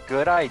such a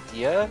good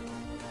idea.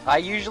 I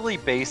usually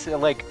base it,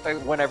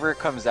 whenever it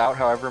comes out,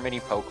 however many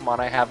Pokemon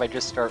I have, I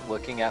just start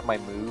looking at my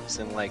moves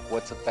and,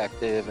 what's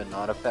effective and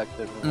not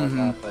effective and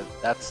whatnot, but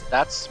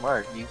that's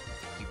smart. You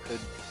could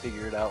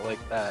figure it out like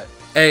that.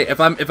 Hey,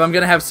 if I'm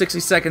gonna have 60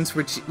 seconds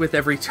with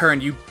every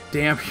turn, you're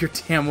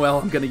damn well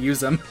I'm gonna use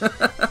them.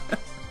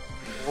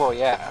 Well,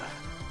 yeah.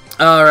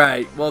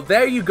 Alright, well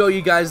there you go,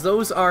 you guys.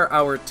 Those are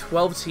our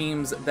 12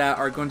 teams that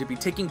are going to be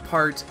taking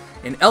part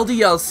in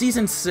LDL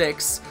Season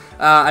 6.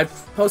 I've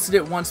posted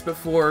it once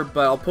before,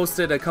 but I'll post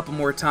it a couple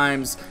more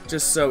times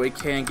just so it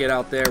can get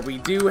out there. We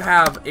do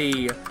have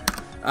a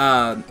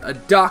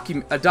doc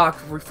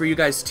for you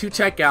guys to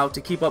check out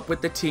to keep up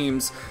with the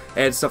teams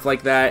and stuff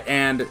like that.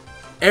 And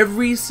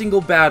every single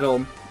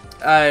battle,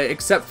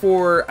 except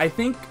for I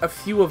think a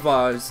few of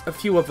us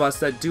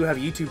that do have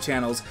YouTube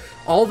channels,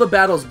 all the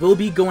battles will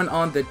be going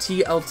on the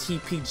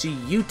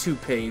TLTPG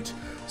YouTube page.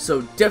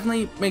 So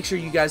definitely make sure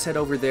you guys head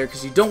over there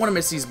because you don't want to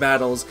miss these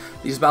battles.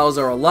 These battles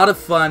are a lot of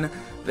fun.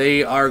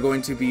 They are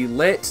going to be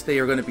lit. They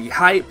are going to be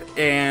hype.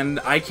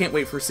 And I can't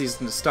wait for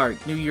season to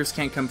start. New Year's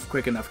can't come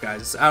quick enough,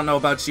 guys. I don't know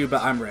about you,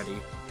 but I'm ready.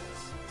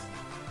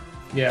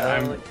 Yeah,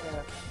 I'm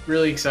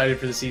really excited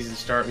for the season to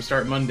start. We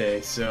start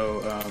Monday, so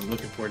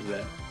looking forward to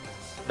that.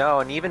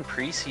 No, and even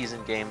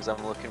preseason games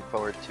I'm looking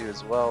forward to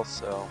as well,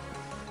 so.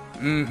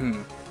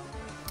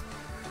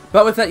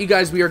 But with that, you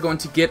guys, we are going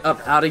to get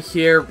up out of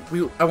here.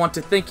 I want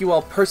to thank you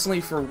all personally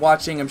for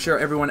watching. I'm sure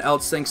everyone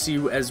else thanks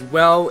you as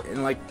well.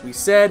 And like we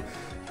said,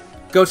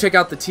 go check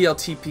out the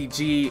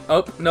TLTPG.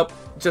 Oh, nope.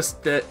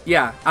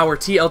 Our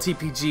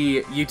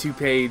TLTPG YouTube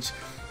page.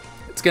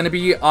 It's going to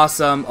be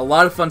awesome. A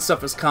lot of fun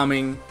stuff is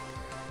coming.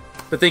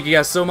 But thank you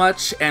guys so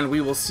much, and we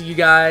will see you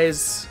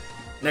guys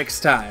next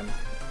time.